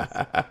statement.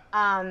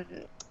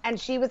 And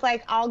she was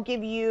like, I'll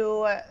give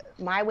you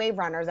my Wave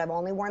Runners. I've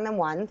only worn them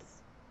once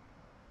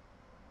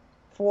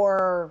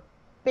for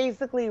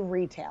basically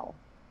retail.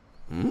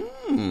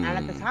 And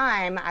at the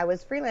time, I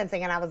was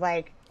freelancing, and I was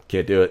like,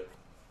 can't do it.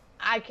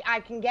 I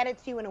can get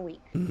it to you in a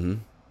week.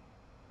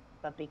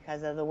 But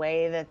because of the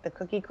way that the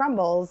cookie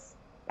crumbles,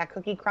 that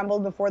cookie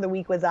crumbled before the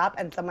week was up,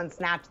 and someone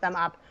snatched them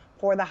up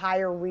for the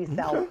higher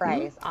resale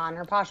price on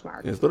her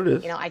Poshmark. That's what it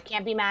is. I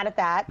can't be mad at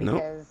that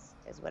because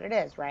it's what it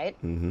is, right?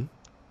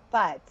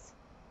 But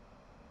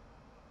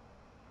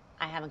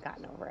I haven't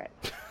gotten over it.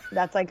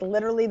 That's like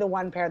literally the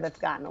one pair that's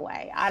gotten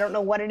away. I don't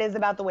know what it is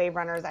about the Wave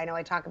Runners. I know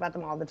I talk about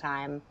them all the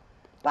time.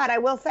 But I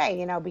will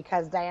say,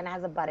 because Diana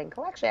has a budding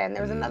collection,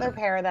 there was another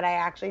pair that I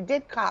actually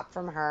did cop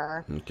from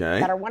her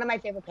that are one of my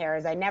favorite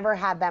pairs. I never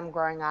had them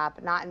growing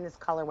up, not in this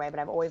colorway, but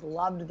I've always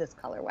loved this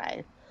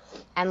colorway.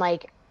 And I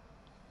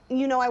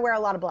wear a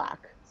lot of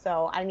black,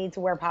 so I need to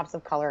wear pops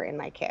of color in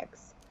my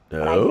kicks.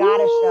 But I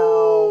gotta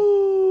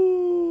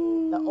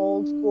show the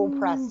old school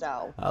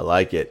Presto. I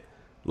like it.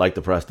 Like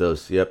the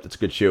Prestos. Yep, that's a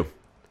good shoe.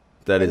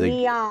 That is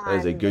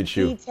a good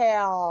shoe. The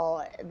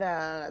detail,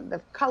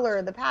 the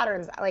color, the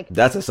patterns,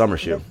 that's a summer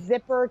shoe. The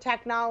zipper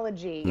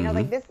technology.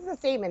 This is a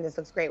statement. This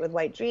looks great with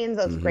white jeans.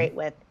 Looks great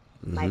with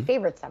my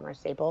favorite summer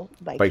staple,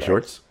 bike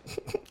shorts.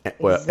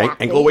 Exactly.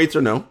 Ankle weights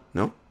or no?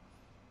 No.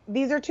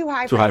 These are too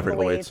high for ankle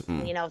weights.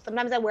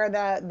 Sometimes I wear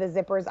the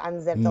zippers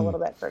unzipped a little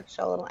bit for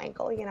show a little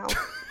ankle.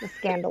 The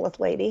scandalous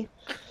lady.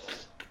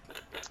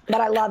 But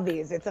I love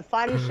these. It's a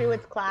fun shoe.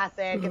 It's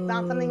classic. It's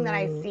not something that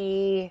I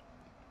see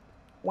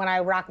when I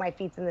rock my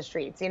feet in the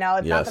streets. It's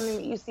not something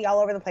that you see all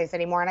over the place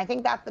anymore. And I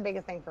think that's the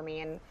biggest thing for me.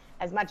 And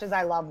as much as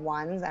I love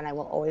ones, and I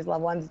will always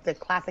love ones, it's a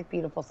classic,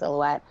 beautiful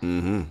silhouette.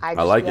 I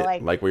like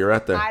it. Like where you're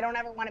at there. I don't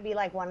ever want to be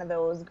like one of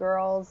those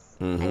girls.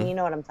 And you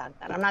know what I'm talking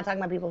about. I'm not talking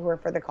about people who are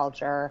for the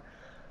culture.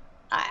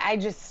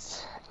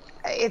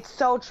 It's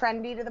so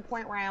trendy to the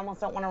point where I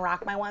almost don't want to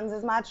rock my ones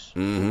as much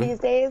these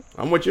days.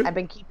 I'm with you. I've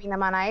been keeping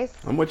them on ice.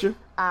 I'm with you.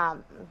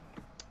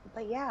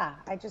 But yeah,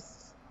 I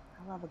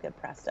love a good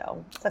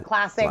Presto. It's a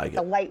classic. It's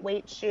a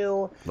lightweight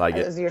shoe.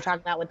 As you're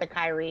talking about with the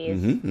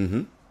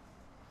Kyries.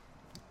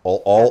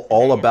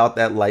 All about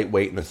that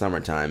lightweight in the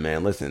summertime,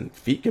 man. Listen,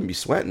 feet can be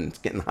sweating. It's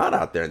getting hot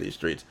out there in these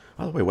streets.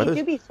 By the way, weather's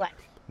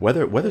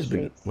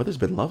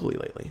been lovely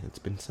lately. It's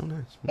been so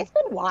nice. It's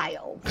been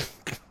wild.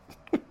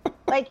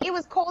 It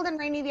was cold and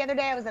rainy the other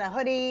day. I was in a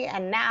hoodie,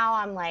 and now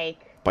I'm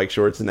bike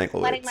shorts and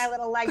ankle weights. Letting my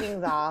little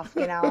leggings off.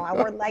 I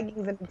wore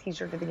leggings and a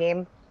t-shirt to the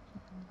game.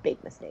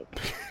 Big mistake.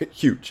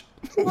 Huge.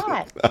 Too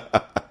hot.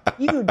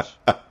 Huge.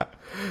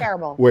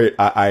 Terrible. Wait,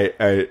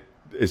 I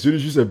as soon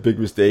as you said big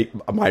mistake,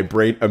 my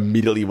brain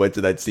immediately went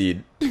to that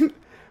scene.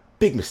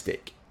 Big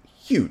mistake.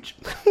 Huge.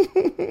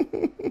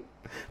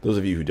 Those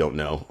of you who don't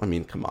know, I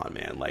mean, come on,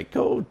 man. Like,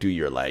 go do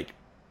your, like,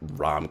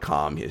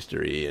 rom-com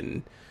history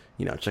and,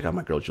 you know, check out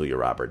my girl Julia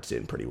Roberts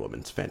in Pretty Woman.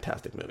 It's a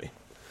fantastic movie.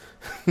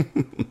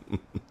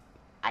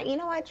 You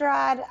know what,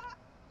 Gerard?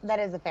 That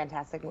is a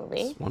fantastic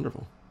movie. It's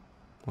wonderful.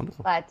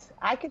 Wonderful. But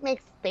I could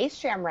make Space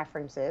Jam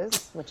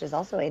references, which is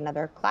also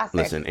another classic.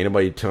 Listen,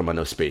 anybody talking about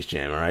no Space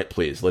Jam, all right?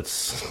 Please,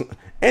 let's...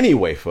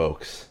 Anyway,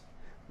 folks.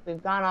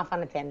 We've gone off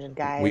on a tangent,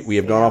 guys. We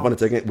have gone off on a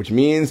tangent, which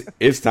means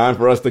it's time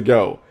for us to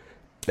go.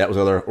 That was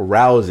another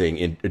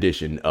rousing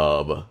edition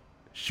of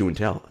Shoe and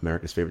Tell,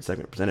 America's favorite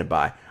segment, presented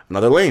by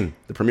Another Lane,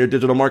 the premier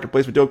digital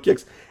marketplace for dope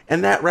kicks.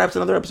 And that wraps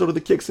another episode of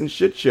the Kicks and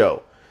Shit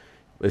Show.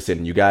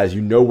 Listen, you guys,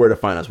 you know where to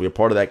find us. We are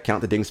part of that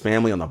Count the Dings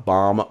family on the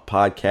Bomb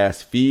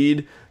podcast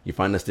feed. You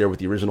find us there with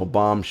the original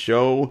Bomb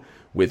show,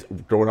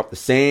 with Growing Up the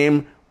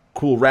Same,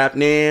 cool rap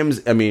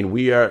names. I mean,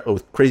 we are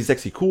Crazy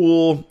Sexy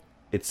Cool.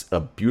 It's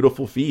a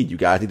beautiful feed. You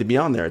guys need to be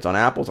on there. It's on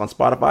Apple, it's on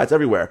Spotify, it's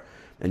everywhere.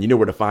 And you know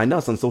where to find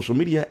us on social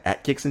media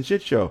at Kicks and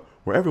Shit Show.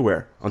 We're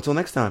everywhere. Until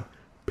next time,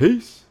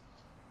 peace.